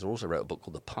MacDonald Fraser also wrote a book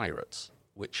called The Pirates,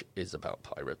 which is about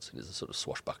pirates. It is a sort of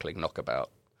swashbuckling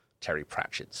knockabout, Terry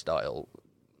Pratchett-style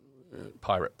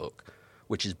pirate book,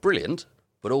 which is brilliant,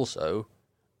 but also,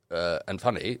 and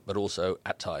funny, but also,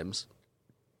 at times,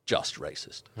 just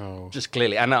racist. Oh. Just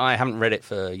clearly. And I haven't read it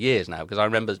for years now, because I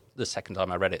remember the second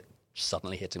time I read it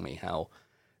suddenly hitting me how,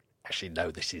 actually, no,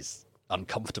 this is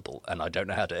uncomfortable, and I don't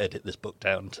know how to edit this book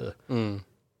down to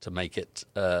make it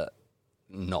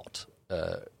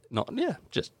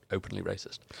just openly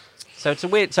racist. So it's a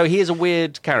weird. So he is a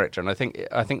weird character, and I think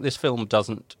this film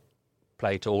doesn't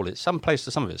play to all its. Some plays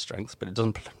to some of his strengths, but it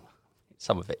doesn't.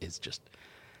 Some of it is just.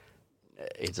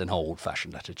 It's an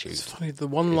old-fashioned attitude. It's funny. The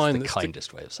one line that's the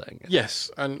kindest way of saying it. Yes,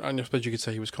 and I suppose you could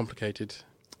say he was complicated.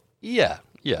 Yeah.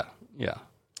 The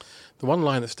one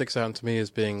line that sticks out to me as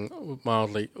being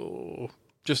mildly,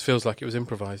 just feels like it was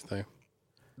improvised, though.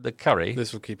 The curry.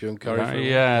 This will keep you in curry. For a while.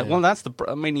 Yeah. Well, that's the.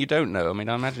 I mean, you don't know. I mean,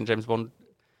 I imagine James Bond,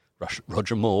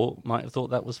 Roger Moore might have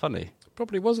thought that was funny.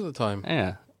 Probably was at the time.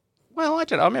 Yeah. Well, I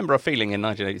don't know. I remember a feeling in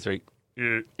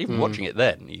 1983. Even watching it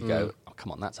then, you go, "Oh,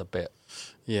 come on, that's a bit."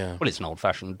 Yeah. Well, it's an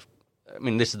old-fashioned. I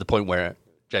mean, this is the point where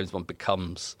James Bond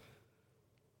becomes.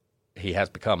 He has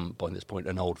become, by this point,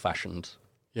 an old-fashioned.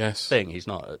 Yes. Thing. He's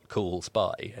not a cool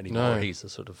spy anymore. No. He's a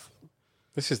sort of.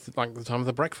 This is like the time of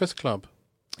the Breakfast Club.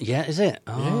 Yeah, is it?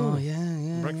 Oh,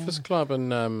 yeah. Breakfast Club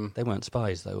and... they weren't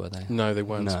spies, though, were they? No, they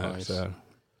weren't spies. So.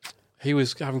 He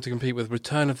was having to compete with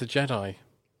Return of the Jedi.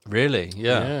 Really?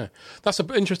 Yeah. That's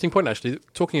an interesting point, actually.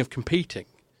 Talking of competing,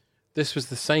 this was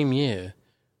the same year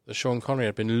that Sean Connery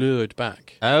had been lured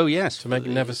back. Oh, yes. To make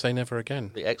Never Say Never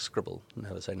Again. The execrable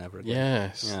Never Say Never Again.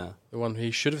 Yes. Yeah. The one he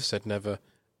should have said never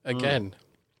again.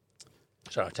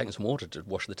 Sorry, I've taken some water to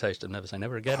wash the taste of Never Say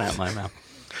Never Again out of my mouth.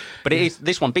 But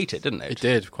this one beat it, didn't it? It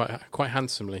did, quite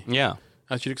handsomely. Yeah.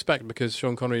 As you'd expect, because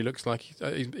Sean Connery looks like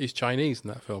he's Chinese in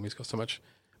that film. He's got so much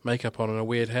makeup on and a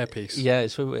weird hairpiece. Yeah,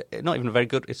 it's not even a very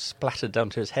good... It's splattered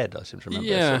down to his head, I seem to remember.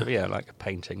 Yeah. Sort of, like a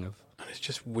painting of... And it's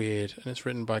just weird. And it's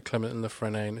written by Clement and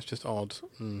Lafreniere, and it's just odd.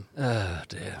 Oh,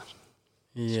 dear.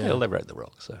 Yeah. Still, they wrote The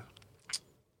Rock, so...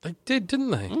 They did,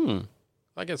 didn't they?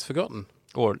 That gets forgotten.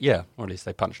 Or at least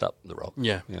they punched up The Rock.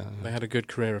 Yeah. They had a good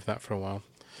career of that for a while.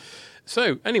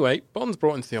 So, anyway, Bond's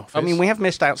brought into the office. I mean, we have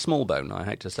missed out Smallbone, I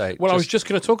hate to say. Well, I was just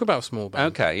going to talk about Smallbone.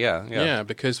 Okay, yeah. Yeah,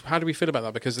 because how do we feel about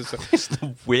that? Because it's it's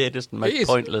the weirdest, most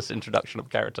pointless introduction of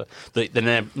character. The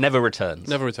never returns.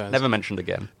 Never returns. Never mentioned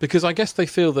again. Because I guess they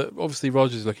feel that, obviously,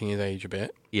 Roger's looking his age a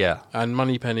bit. Yeah. And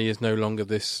Moneypenny is no longer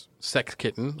this sex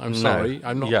kitten. I'm sorry.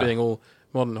 I'm not being all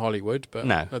modern Hollywood, but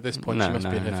at this point she must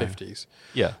be in her 50s.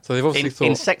 Yeah. So they've obviously thought...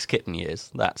 In Sex Kitten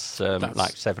years, that's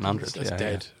like 700. That's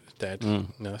dead. Dead.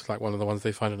 No, it's like one of the ones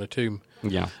they find in a tomb.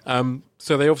 Yeah.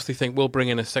 So they obviously think we'll bring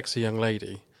in a sexy young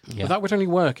lady. Yeah. But that would only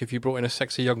work if you brought in a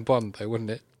sexy young Bond, though, wouldn't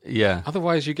it? Yeah.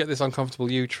 Otherwise, you get this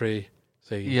uncomfortable yew tree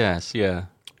scene. Yes, yeah.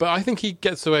 But I think he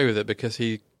gets away with it because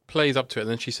he plays up to it,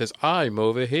 and then she says, "I'm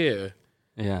over here."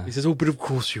 Yeah. He says, "Oh, but of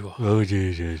course you are." Oh,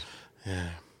 dear. Yeah.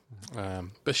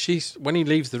 But when he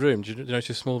leaves the room, do you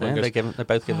notice Smallbone goes... They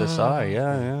both give a sigh,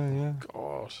 yeah.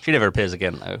 God. She never appears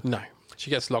again, though. No. She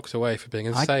gets locked away for being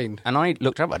insane. I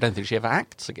looked up, I don't think she ever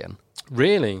acts again.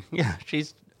 Really? Yeah, She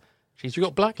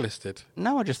got blacklisted?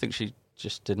 No, I just think she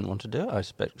just didn't want to do it, I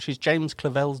suspect. She's James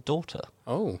Clavell's daughter.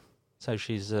 Oh. So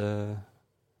she's...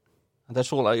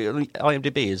 that's all.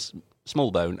 IMDb is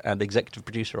Smallbone and executive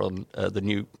producer on the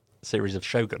new series of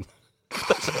Shogun.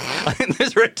 I think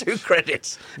those are her 2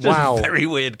 credits. Wow. Just a very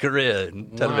weird career in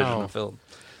television and film.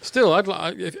 Still, I'd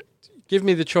like... Give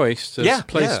me the choice to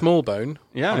play Smallbone.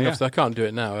 Yeah, I can't do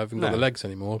it now. I haven't got the legs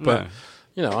anymore. But,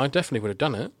 I definitely would have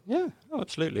done it. Yeah,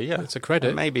 absolutely, yeah. It's a credit.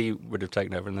 And maybe would have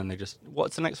taken over and then they just...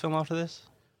 What's the next film after this?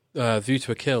 View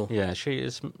to a Kill. Yeah, she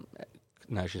is...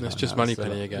 No, she's not. It's just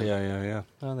Moneypenny again. Yeah.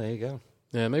 Oh, there you go.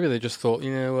 Yeah, maybe they just thought,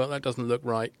 that doesn't look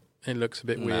right. It looks a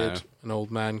bit weird. An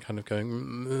old man kind of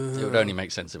going... It would only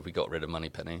make sense if we got rid of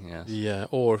Moneypenny, yes. Yeah,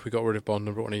 or if we got rid of Bond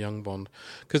and brought in a young Bond.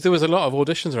 Because there was a lot of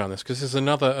auditions around this, because there's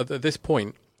another... At this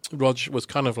point, Rog was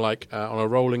kind of like on a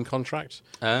rolling contract.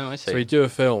 Oh, I see. So he'd do a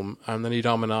film, and then he'd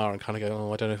and and kind of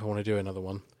go, I don't know if I want to do another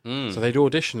one. So they'd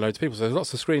audition loads of people. So there's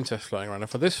lots of screen tests flying around. And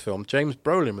for this film, James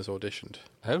Brolin was auditioned.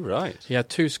 Oh, right. He had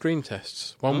 2 screen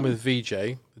tests. One with VJ,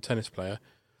 the tennis player,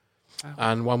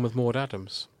 and one with Maud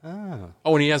Adams. Oh,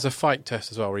 and he has a fight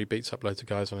test as well, where he beats up loads of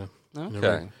guys on a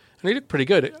okay. And he looked pretty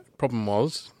good. Problem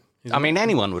was... I mean,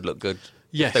 anyone would look good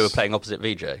if they were playing opposite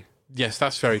VJ. Yes,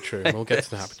 that's very true. We'll get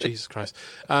to that, but Jesus Christ.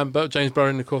 But James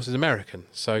Brolin, of course, is American,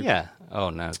 so... Yeah. Oh,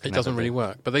 no. It doesn't really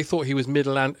work. But they thought he was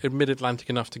mid-Atlantic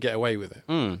enough to get away with it.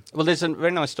 Well, there's a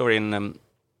very nice story in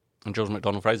George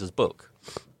MacDonald Fraser's book,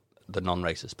 the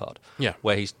non-racist part,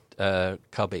 where he's...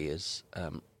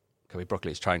 Cubby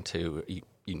Broccoli is trying to...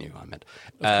 You knew I meant.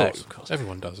 Of course.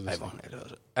 Everyone does. Everyone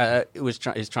does.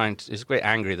 He's quite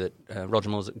angry that Roger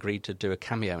Moore's agreed to do a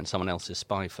cameo in someone else's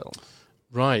spy film.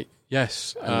 Right,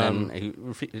 yes. And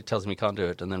then he tells him he can't do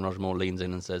it, and then Roger Moore leans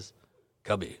in and says,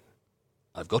 Cubby,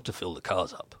 I've got to fill the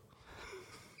cars up.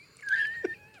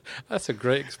 That's a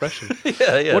great expression.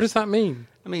 Yeah. What does that mean?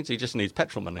 It means he just needs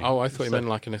petrol money. Oh, I thought he meant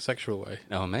like in a sexual way.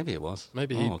 Oh, maybe it was.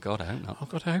 Oh, God, I hope not. Oh,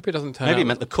 God, I hope it doesn't turn out. Maybe he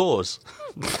meant the cause.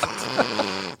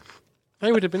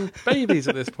 They would have been babies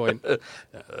at this point.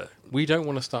 We don't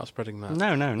want to start spreading that.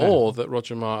 No. Or that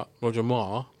Roger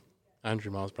Moore,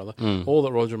 Andrew Marr's brother, or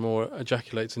that Roger Moore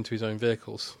ejaculates into his own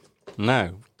vehicles.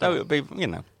 No. Though it would be,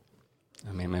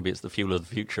 I mean, maybe it's the fuel of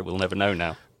the future. We'll never know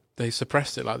now. They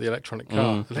suppressed it like the electronic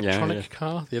car.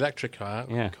 Car? The electric car?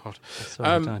 Oh, Yeah. God.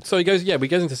 So he goes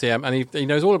in to see him, and he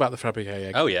knows all about the Fabergé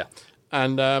egg. Oh, yeah.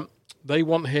 And they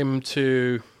want him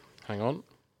to... Hang on.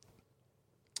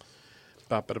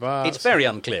 It's very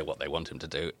unclear what they want him to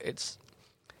do.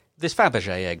 This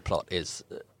Fabergé egg plot is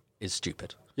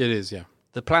stupid. It is, yeah.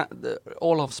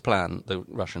 Orlov's plan, the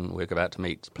Russian we're about to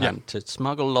meet, to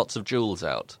smuggle lots of jewels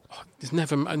out. It's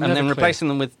never and then replacing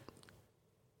them with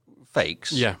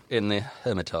fakes in the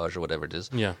Hermitage or whatever it is.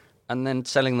 Yeah. And then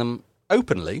selling them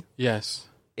openly. Yes.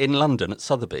 In London at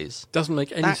Sotheby's. Doesn't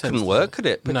make any sense. That couldn't work, could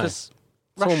it? Because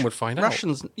someone would find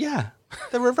Russians,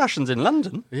 there were Russians in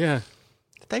London. Yeah.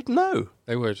 They'd know.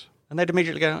 They would. And they'd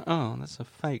immediately go, oh, that's a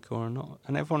fake or not.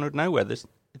 And everyone would know where it's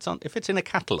on. If it's in a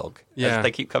catalogue,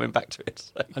 they keep coming back to it.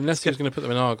 So. Unless he was going to put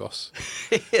them in Argos.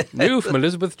 New from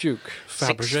Elizabeth Duke.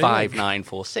 Fabergé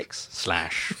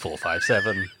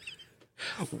 65946/457.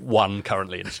 One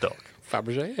currently in stock.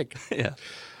 Fabergé egg. Yeah.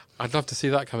 I'd love to see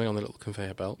that coming on the little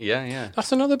conveyor belt. Yeah, yeah.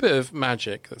 That's another bit of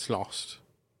magic that's lost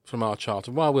from our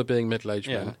charter while we're being middle-aged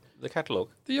men. The catalogue.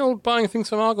 The old buying things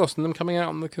from Argos and them coming out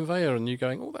on the conveyor and you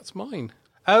going, oh, that's mine.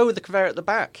 Oh, the conveyor at the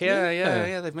back.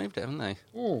 Yeah. They've moved it, haven't they?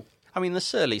 Oh. I mean, the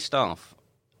surly staff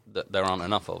that there aren't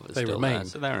enough of is still there.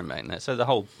 So they remain there. So the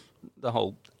whole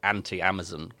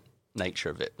anti-Amazon nature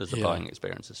of it as the buying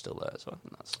experience is still there. So I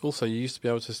think that's... Also, you used to be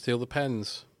able to steal the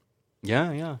pens.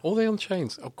 Yeah, yeah. All they on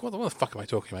chains. Oh, God, what the fuck am I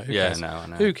talking about? Who yeah, cares? no, I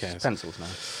know. Who cares? It's pencils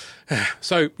now.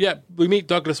 So, yeah, we meet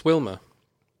Douglas Wilmer,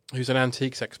 who's an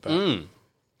antiques expert.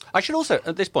 I should also,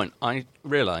 at this point, I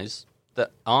realise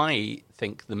that I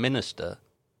think the minister,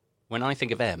 when I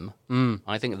think of M,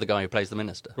 I think of the guy who plays the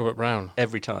minister. Robert Brown.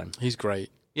 Every time. He's great.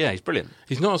 Yeah, he's brilliant.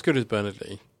 He's not as good as Bernard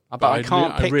Lee. But I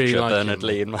can't picture really like Bernard him.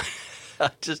 Lee in my...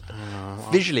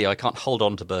 visually, I can't hold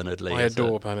on to Bernard Lee. I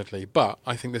adore Bernard Lee, but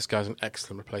I think this guy's an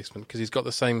excellent replacement because he's got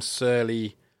the same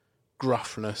surly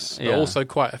gruffness, but also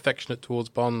quite affectionate towards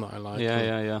Bond that I like.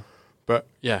 Yeah. But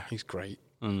yeah, he's great.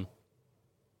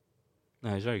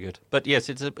 No, he's very good. But yes,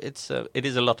 it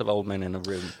is a lot of old men in a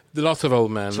room. A lot of old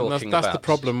men. That's the about-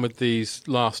 problem with these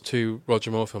last two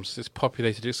Roger Moore films. It's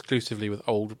populated exclusively with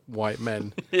old white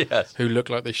men Yes. who look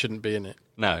like they shouldn't be in it.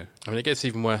 No. I mean, it gets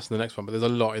even worse in the next one, but there's a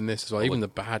lot in this as well. Even the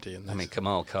baddie in this. I mean,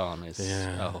 Kamal Khan is...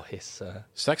 Yeah. Oh, he's...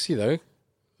 Sexy, though.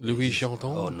 Louis Jourdan.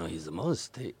 Oh, no, he's the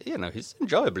most... he's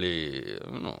enjoyably...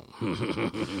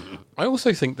 I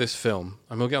also think this film,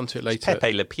 and we'll get onto it later...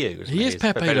 Pepe Le Pew. He is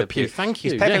Pepe Le Pew, thank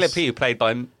you. He's Pepe Le Pew, played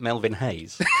by Melvin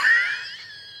Hayes.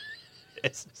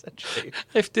 Yes, essentially.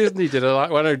 If Disney did a...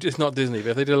 Well, no, it's not Disney, but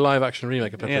if they did a live-action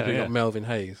remake of Pepe Le Pew, got Melvin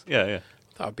Hayes. Yeah.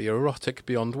 That would be erotic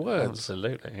beyond words.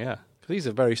 Absolutely, yeah. Because he's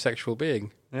a very sexual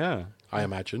being. Yeah. I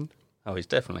imagine. Oh, he's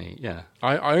definitely, yeah.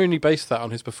 I only based that on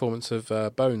his performance of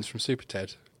Bones from Super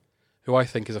Ted, who I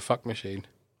think is a fuck machine.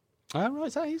 Oh, right,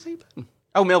 is that easy?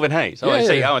 Oh, Melvin Hayes. Oh, Yeah, I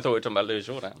see. yeah. Oh, I thought we were talking about Louis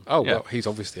Jourdan. Oh, yeah. well, he's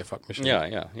obviously a fuck machine.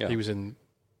 Yeah. He was in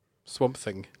Swamp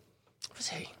Thing. Was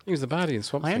he? He was the baddie in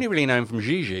Swamp Thing. I only really know him from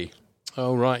Gigi.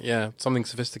 Oh, right, yeah. Something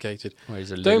sophisticated. Well,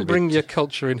 he's a Don't bring your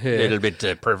culture in here. A little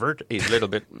bit pervert. He's a little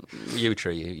bit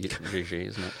Utri, Gigi,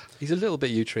 isn't it? He's a little bit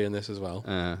Utri in this as well.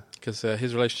 Because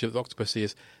his relationship with Octopussy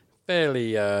is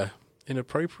fairly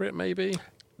inappropriate, maybe.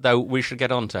 Though we should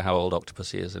get on to how old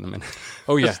Octopussy is in a minute.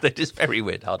 Oh, yeah. That is very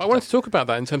weird. I wanted to talk about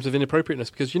that in terms of inappropriateness,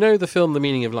 because you know the film The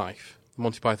Meaning of Life, the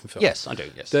Monty Python film? Yes, I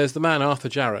do, yes. There's the man Arthur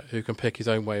Jarrett who can pick his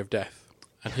own way of death.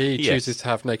 And he chooses to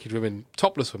have naked women,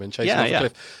 topless women, chasing off the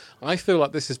cliff. I feel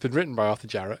like this has been written by Arthur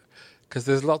Jarrett, because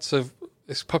there's lots of...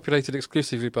 It's populated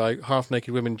exclusively by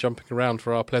half-naked women jumping around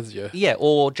for our pleasure. Yeah,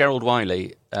 or Gerald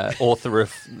Wiley, author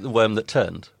of The Worm That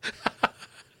Turned.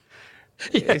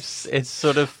 Yes. It's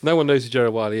sort of... No one knows who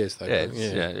Gerald Wiley is, though.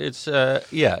 It's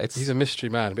He's a mystery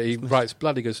man, but he writes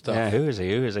bloody good stuff. Yeah, who is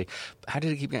he? How did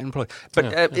he keep getting employed?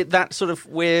 But that sort of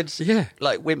weird... Yeah.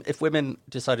 Like, if women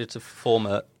decided to form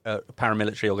a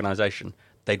paramilitary organisation,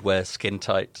 they'd wear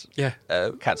skin-tight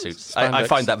catsuits. I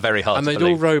find that very hard and to they'd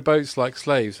believe. all row boats like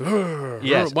slaves.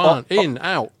 Yes. In,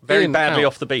 out. Very in, badly out.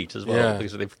 off the beat as well,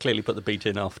 because they've clearly put the beat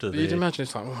in after the... You'd imagine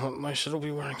it's like, well, they should all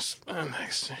be wearing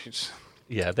spandex suits.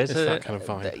 Yeah, there's that kind of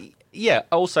vibe. Yeah,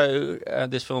 also,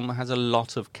 this film has a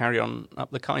lot of Carry On Up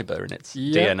the Khyber in its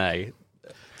DNA.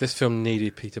 This film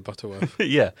needed Peter Butterworth.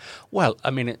 Yeah. Well,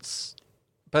 I mean, it's...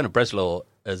 Bernard Bresslaw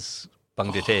has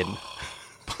bunged it in.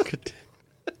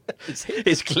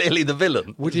 It's clearly the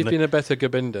villain. Would he have been a better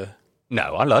Gobinder?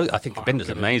 No, I think Gobinder's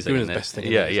amazing. Gobinder's the best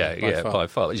thing. By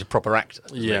far. He's a proper actor.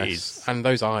 Yes, and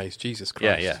those eyes, Jesus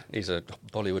Christ. Yeah. He's a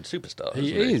Bollywood superstar.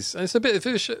 He is. And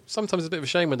it's sometimes a bit of a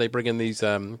shame when they bring in these.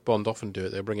 Bond often do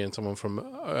it. They bring in someone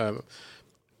from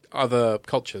other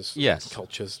cultures. Yes,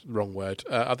 cultures. Wrong word.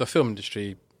 Other film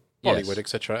industry Bollywood,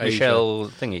 etc. Michelle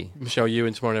thingy. Michelle Yeoh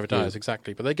in Tomorrow Never Dies,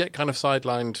 exactly. But they get kind of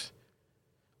sidelined,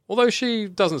 although she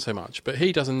doesn't so much, but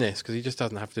he does in this, because he just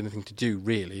doesn't have anything to do,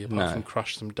 really, apart from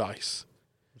crush some dice.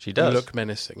 She does. And look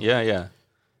menacing. Yeah.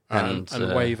 And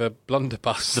wave a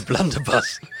blunderbuss. The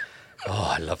blunderbuss.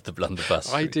 Oh, I love the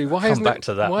blunderbuss. I do. Why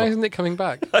isn't it coming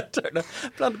back? I don't know.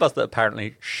 Blunderbuss that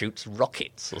apparently shoots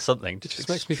rockets or something. It just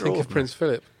makes me think of Prince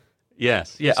Philip.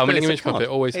 Yes. Yeah. I mean, Image Puppet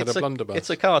always had a blunderbuss. It's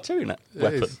a cartoon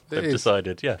weapon, they've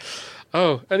decided, yeah.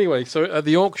 Oh, anyway, so at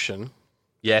the auction...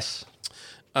 Yes.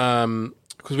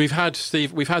 Because we've had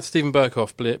Stephen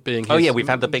Burkoff being his... Oh, yeah, we've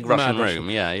had the big Russian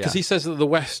room, yeah. Because he says that the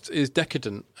West is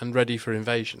decadent and ready for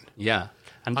invasion. Yeah.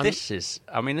 And this is,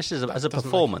 as a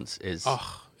performance, is...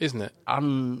 Oh, isn't it? I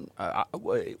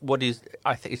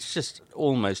think it's just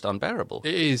almost unbearable.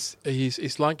 It is.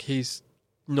 It's like he's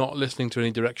not listening to any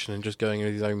direction and just going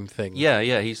with his own thing. Yeah.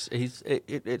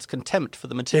 It's contempt for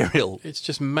the material. It's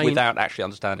just without actually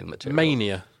understanding the material.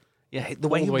 Mania. Yeah, the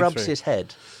way he rubs his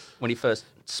head when he first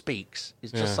speaks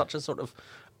is just such a sort of,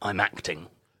 I'm acting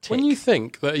tick. When you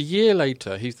think that a year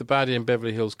later he's the baddie in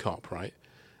Beverly Hills Cop, right?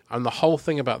 And the whole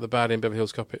thing about the baddie in Beverly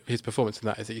Hills Cop, his performance in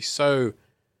that, is that he's so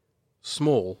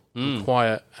small and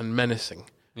quiet and menacing.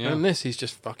 Yeah. And in this, he's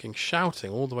just fucking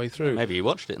shouting all the way through. Maybe he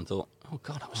watched it and thought, oh,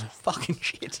 God, I was fucking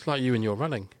shit. It's like you and your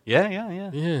running.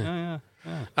 Yeah.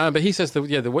 But he says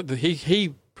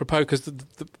he proposed, because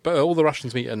all the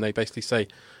Russians meet and they basically say,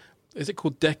 is it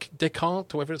called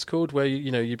Descartes, or whatever it's called, where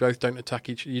you both don't attack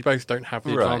you both don't have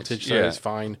the advantage, so it's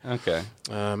fine. Okay.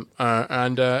 I've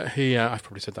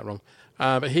probably said that wrong.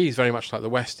 But he's very much like the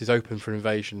West is open for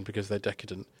invasion because they're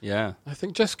decadent. Yeah. I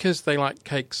think just because they like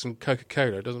cakes and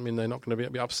Coca-Cola doesn't mean they're not going to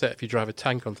be upset if you drive a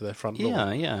tank onto their front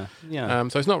lawn. Yeah.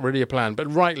 So it's not really a plan,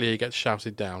 but rightly he gets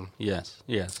shouted down. Yes.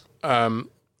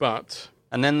 But...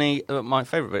 And then my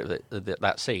favourite bit of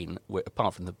that scene,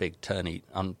 apart from the big turny,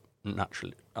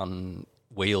 unnaturally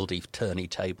unwieldy turny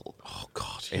table. Oh,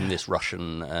 God, in this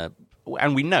Russian...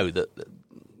 and we know that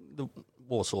the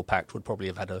Warsaw Pact would probably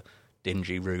have had a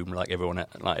dingy room like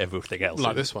everything else.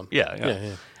 Like this one.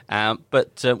 Yeah.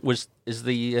 But is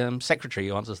the secretary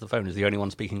who answers the phone is the only one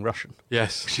speaking Russian.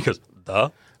 Yes. She goes, duh?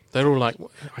 They're all like,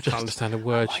 I can't understand a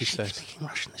word she says. Speaking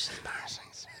Russian, this is embarrassing.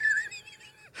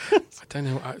 I don't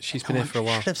know. She's been here for a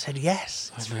while. Should have said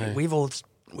yes. We're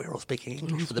all speaking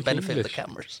English for the benefit of the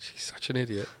cameras. She's such an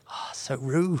idiot. Oh, so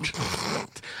rude.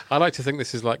 I like to think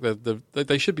this is like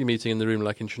they should be meeting in the room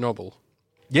like in Chernobyl.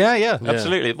 Yeah,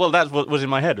 absolutely. Well, that's what was in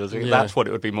my head. That's what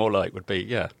it would be more like. Would be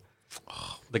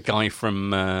the guy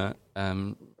from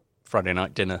Friday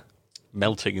Night Dinner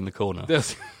melting in the corner,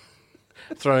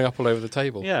 throwing up all over the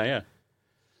table. Yeah.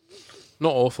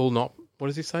 Not awful. Not what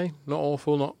does he say? Not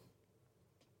awful. Not.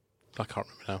 I can't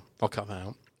remember now. I'll cut that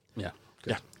out.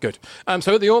 Yeah. Good.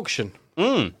 So at the auction,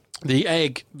 the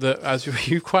egg that, as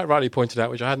you quite rightly pointed out,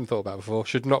 which I hadn't thought about before,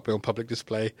 should not be on public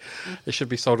display. It should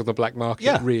be sold on the black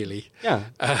market, really. Yeah.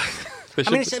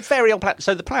 It's a very old plan.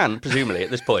 So the plan, presumably, at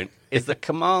this point, is that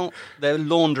Kamal, they're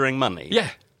laundering money. Yeah.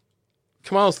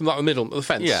 Kamal's like the middle, the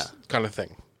fence kind of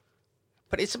thing.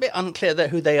 But it's a bit unclear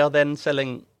who they are then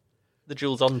selling the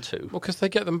jewels onto. Well, because they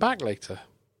get them back later.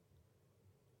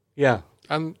 Yeah.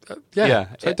 And so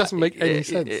it doesn't make any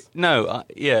sense.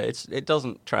 It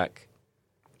doesn't track,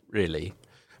 really.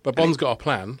 But Bond's got a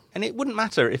plan, and it wouldn't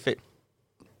matter if there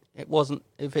wasn't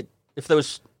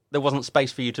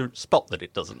space for you to spot that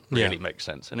it doesn't really make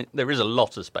sense. And there is a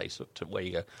lot of space to where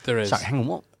you go. There is. Sorry, hang on,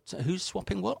 what? So who's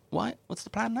swapping what? Why? What's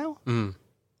the plan now?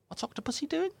 What's Octopussy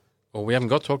doing? Well, we haven't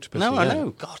got to Octopussy No, yet. I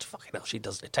know. God, fucking hell, she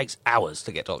does. It takes hours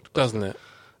to get to Octopussy, doesn't it?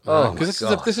 Oh, because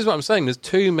this is what I'm saying. There's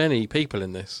too many people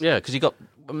in this. Yeah, because you got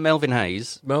Melvin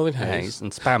Hayes, and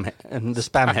the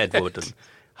Spamhead would.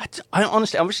 I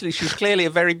honestly, obviously, she's clearly a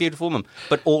very beautiful woman,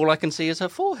 but all I can see is her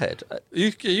forehead. Are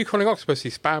you calling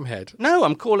Octopussy Spamhead? No,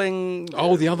 I'm calling.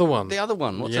 The other one. The other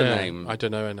one. What's her name? I don't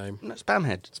know her name. No,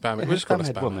 Spamhead. We'll just call her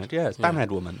Spamhead woman. Yeah,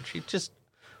 Spamhead woman. She just.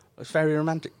 It's very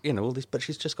romantic, all this, but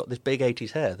she's just got this big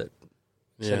 80s hair that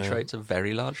accentuates a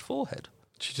very large forehead.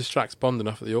 She distracts Bond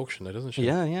enough at the auction, though, doesn't she?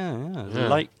 Yeah.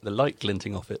 The light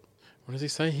glinting off it. What does he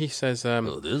say? He says,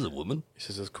 there's a woman. He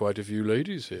says, there's quite a few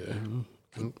ladies here. Mm-hmm.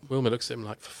 And Wilma looks at him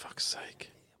like, for fuck's sake.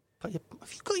 But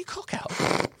have you got your cock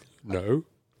out? No.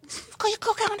 You've got your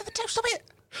cock out under the toast, stop it.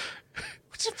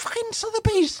 What's a fucking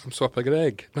Sotheby's? I'm swapping an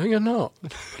egg. No, you're not.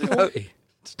 No.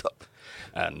 Stop.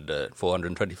 And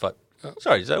 425...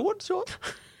 Sorry, so what's your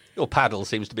paddle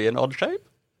seems to be an odd shape.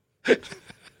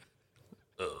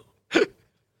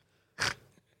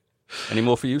 Any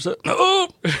more for you, sir? No.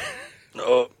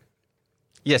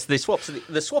 Yes, the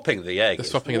swapping of the egg. The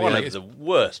swapping is of one of the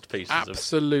worst pieces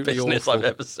absolutely of business awful. I've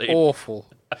ever seen. Awful.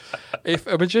 If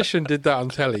a magician did that on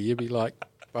telly, you'd be like,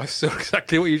 I saw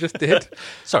exactly what you just did.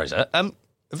 Sorry, sir. Have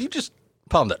you just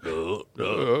palmed that? No.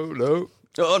 No.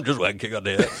 Oh, I'm just wanking on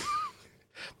here.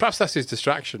 Perhaps that's his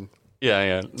distraction.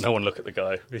 Yeah. No one look at the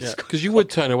guy. Because you would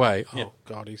turn away. Oh,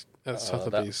 God, he's at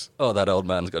Sotheby's. That old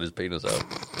man's got his penis out.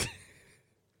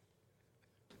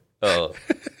 Oh,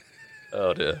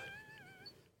 dear.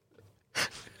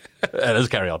 Let's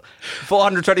carry on.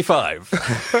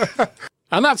 425.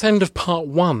 And that's end of part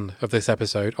 1 of this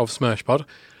episode of Smurshpod.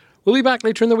 We'll be back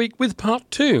later in the week with part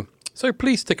 2. So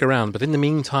please stick around. But in the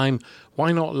meantime,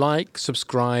 why not like,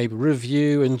 subscribe,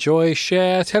 review, enjoy,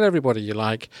 share, tell everybody you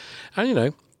like.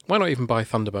 And, why not even buy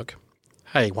Thunderbook?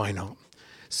 Hey, why not?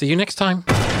 See you next time.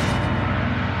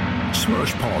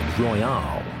 Smurshpod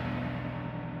Royale.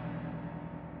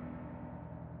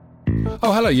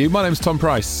 Oh, hello, you. My name's Tom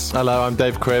Price. Hello, I'm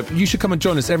Dave Cribb. You should come and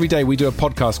join us every day. We do a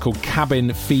podcast called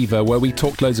Cabin Fever, where we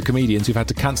talk to loads of comedians who've had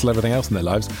to cancel everything else in their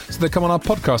lives. So they come on our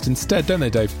podcast instead, don't they,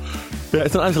 Dave? Yeah,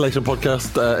 it's an isolation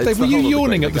podcast. Dave, were you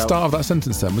yawning at the start of that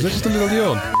sentence then? Was it just a little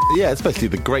yawn? Yeah, it's basically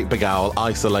the Great Big Owl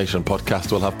Isolation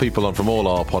podcast. We'll have people on from all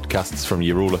our podcasts, from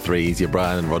your Rule of Threes, your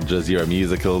Brian and Rogers, your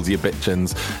musicals, your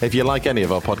Bitchins. If you like any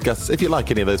of our podcasts, if you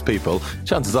like any of those people,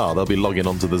 chances are they'll be logging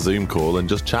onto the Zoom call and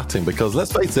just chatting because,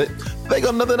 let's face it, they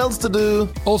got nothing else to do.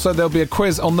 Also, there'll be a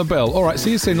quiz on the bill. All right,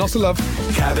 see you soon. Lots of love.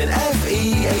 Cabin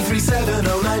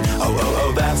FE83709.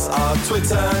 Oh, that's our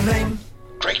Twitter name.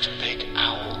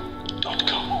 GreatBigOwl.com.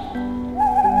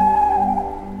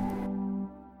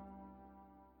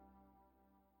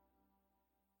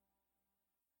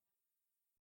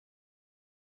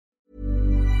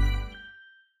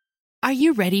 Are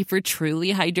you ready for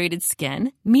truly hydrated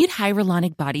skin? Meet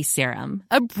Hyaluronic Body Serum,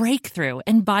 a breakthrough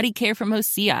in body care from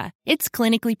Osea. It's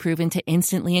clinically proven to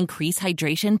instantly increase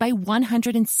hydration by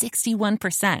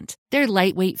 161%. Their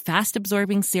lightweight,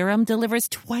 fast-absorbing serum delivers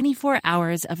 24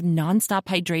 hours of nonstop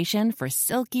hydration for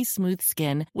silky smooth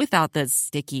skin without the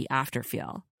sticky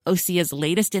afterfeel. Osea's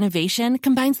latest innovation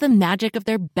combines the magic of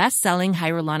their best-selling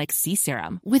Hyaluronic C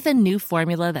Serum with a new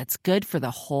formula that's good for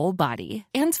the whole body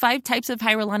and 5 types of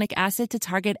hyaluronic acid to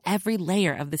target every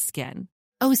layer of the skin.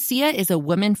 Osea is a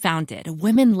women-founded,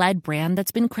 women-led brand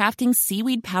that's been crafting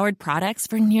seaweed-powered products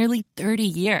for nearly 30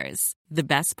 years. The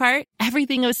best part?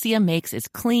 Everything Osea makes is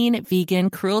clean,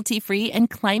 vegan, cruelty-free, and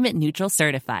climate-neutral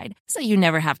certified, so you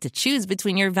never have to choose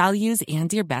between your values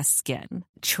and your best skin.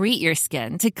 Treat your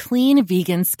skin to clean,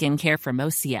 vegan skincare from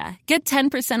Osea. Get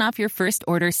 10% off your first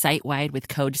order site-wide with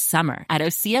code SUMMER at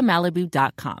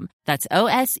OseaMalibu.com. That's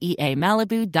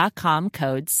OSEAMalibu.com,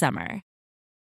 code SUMMER.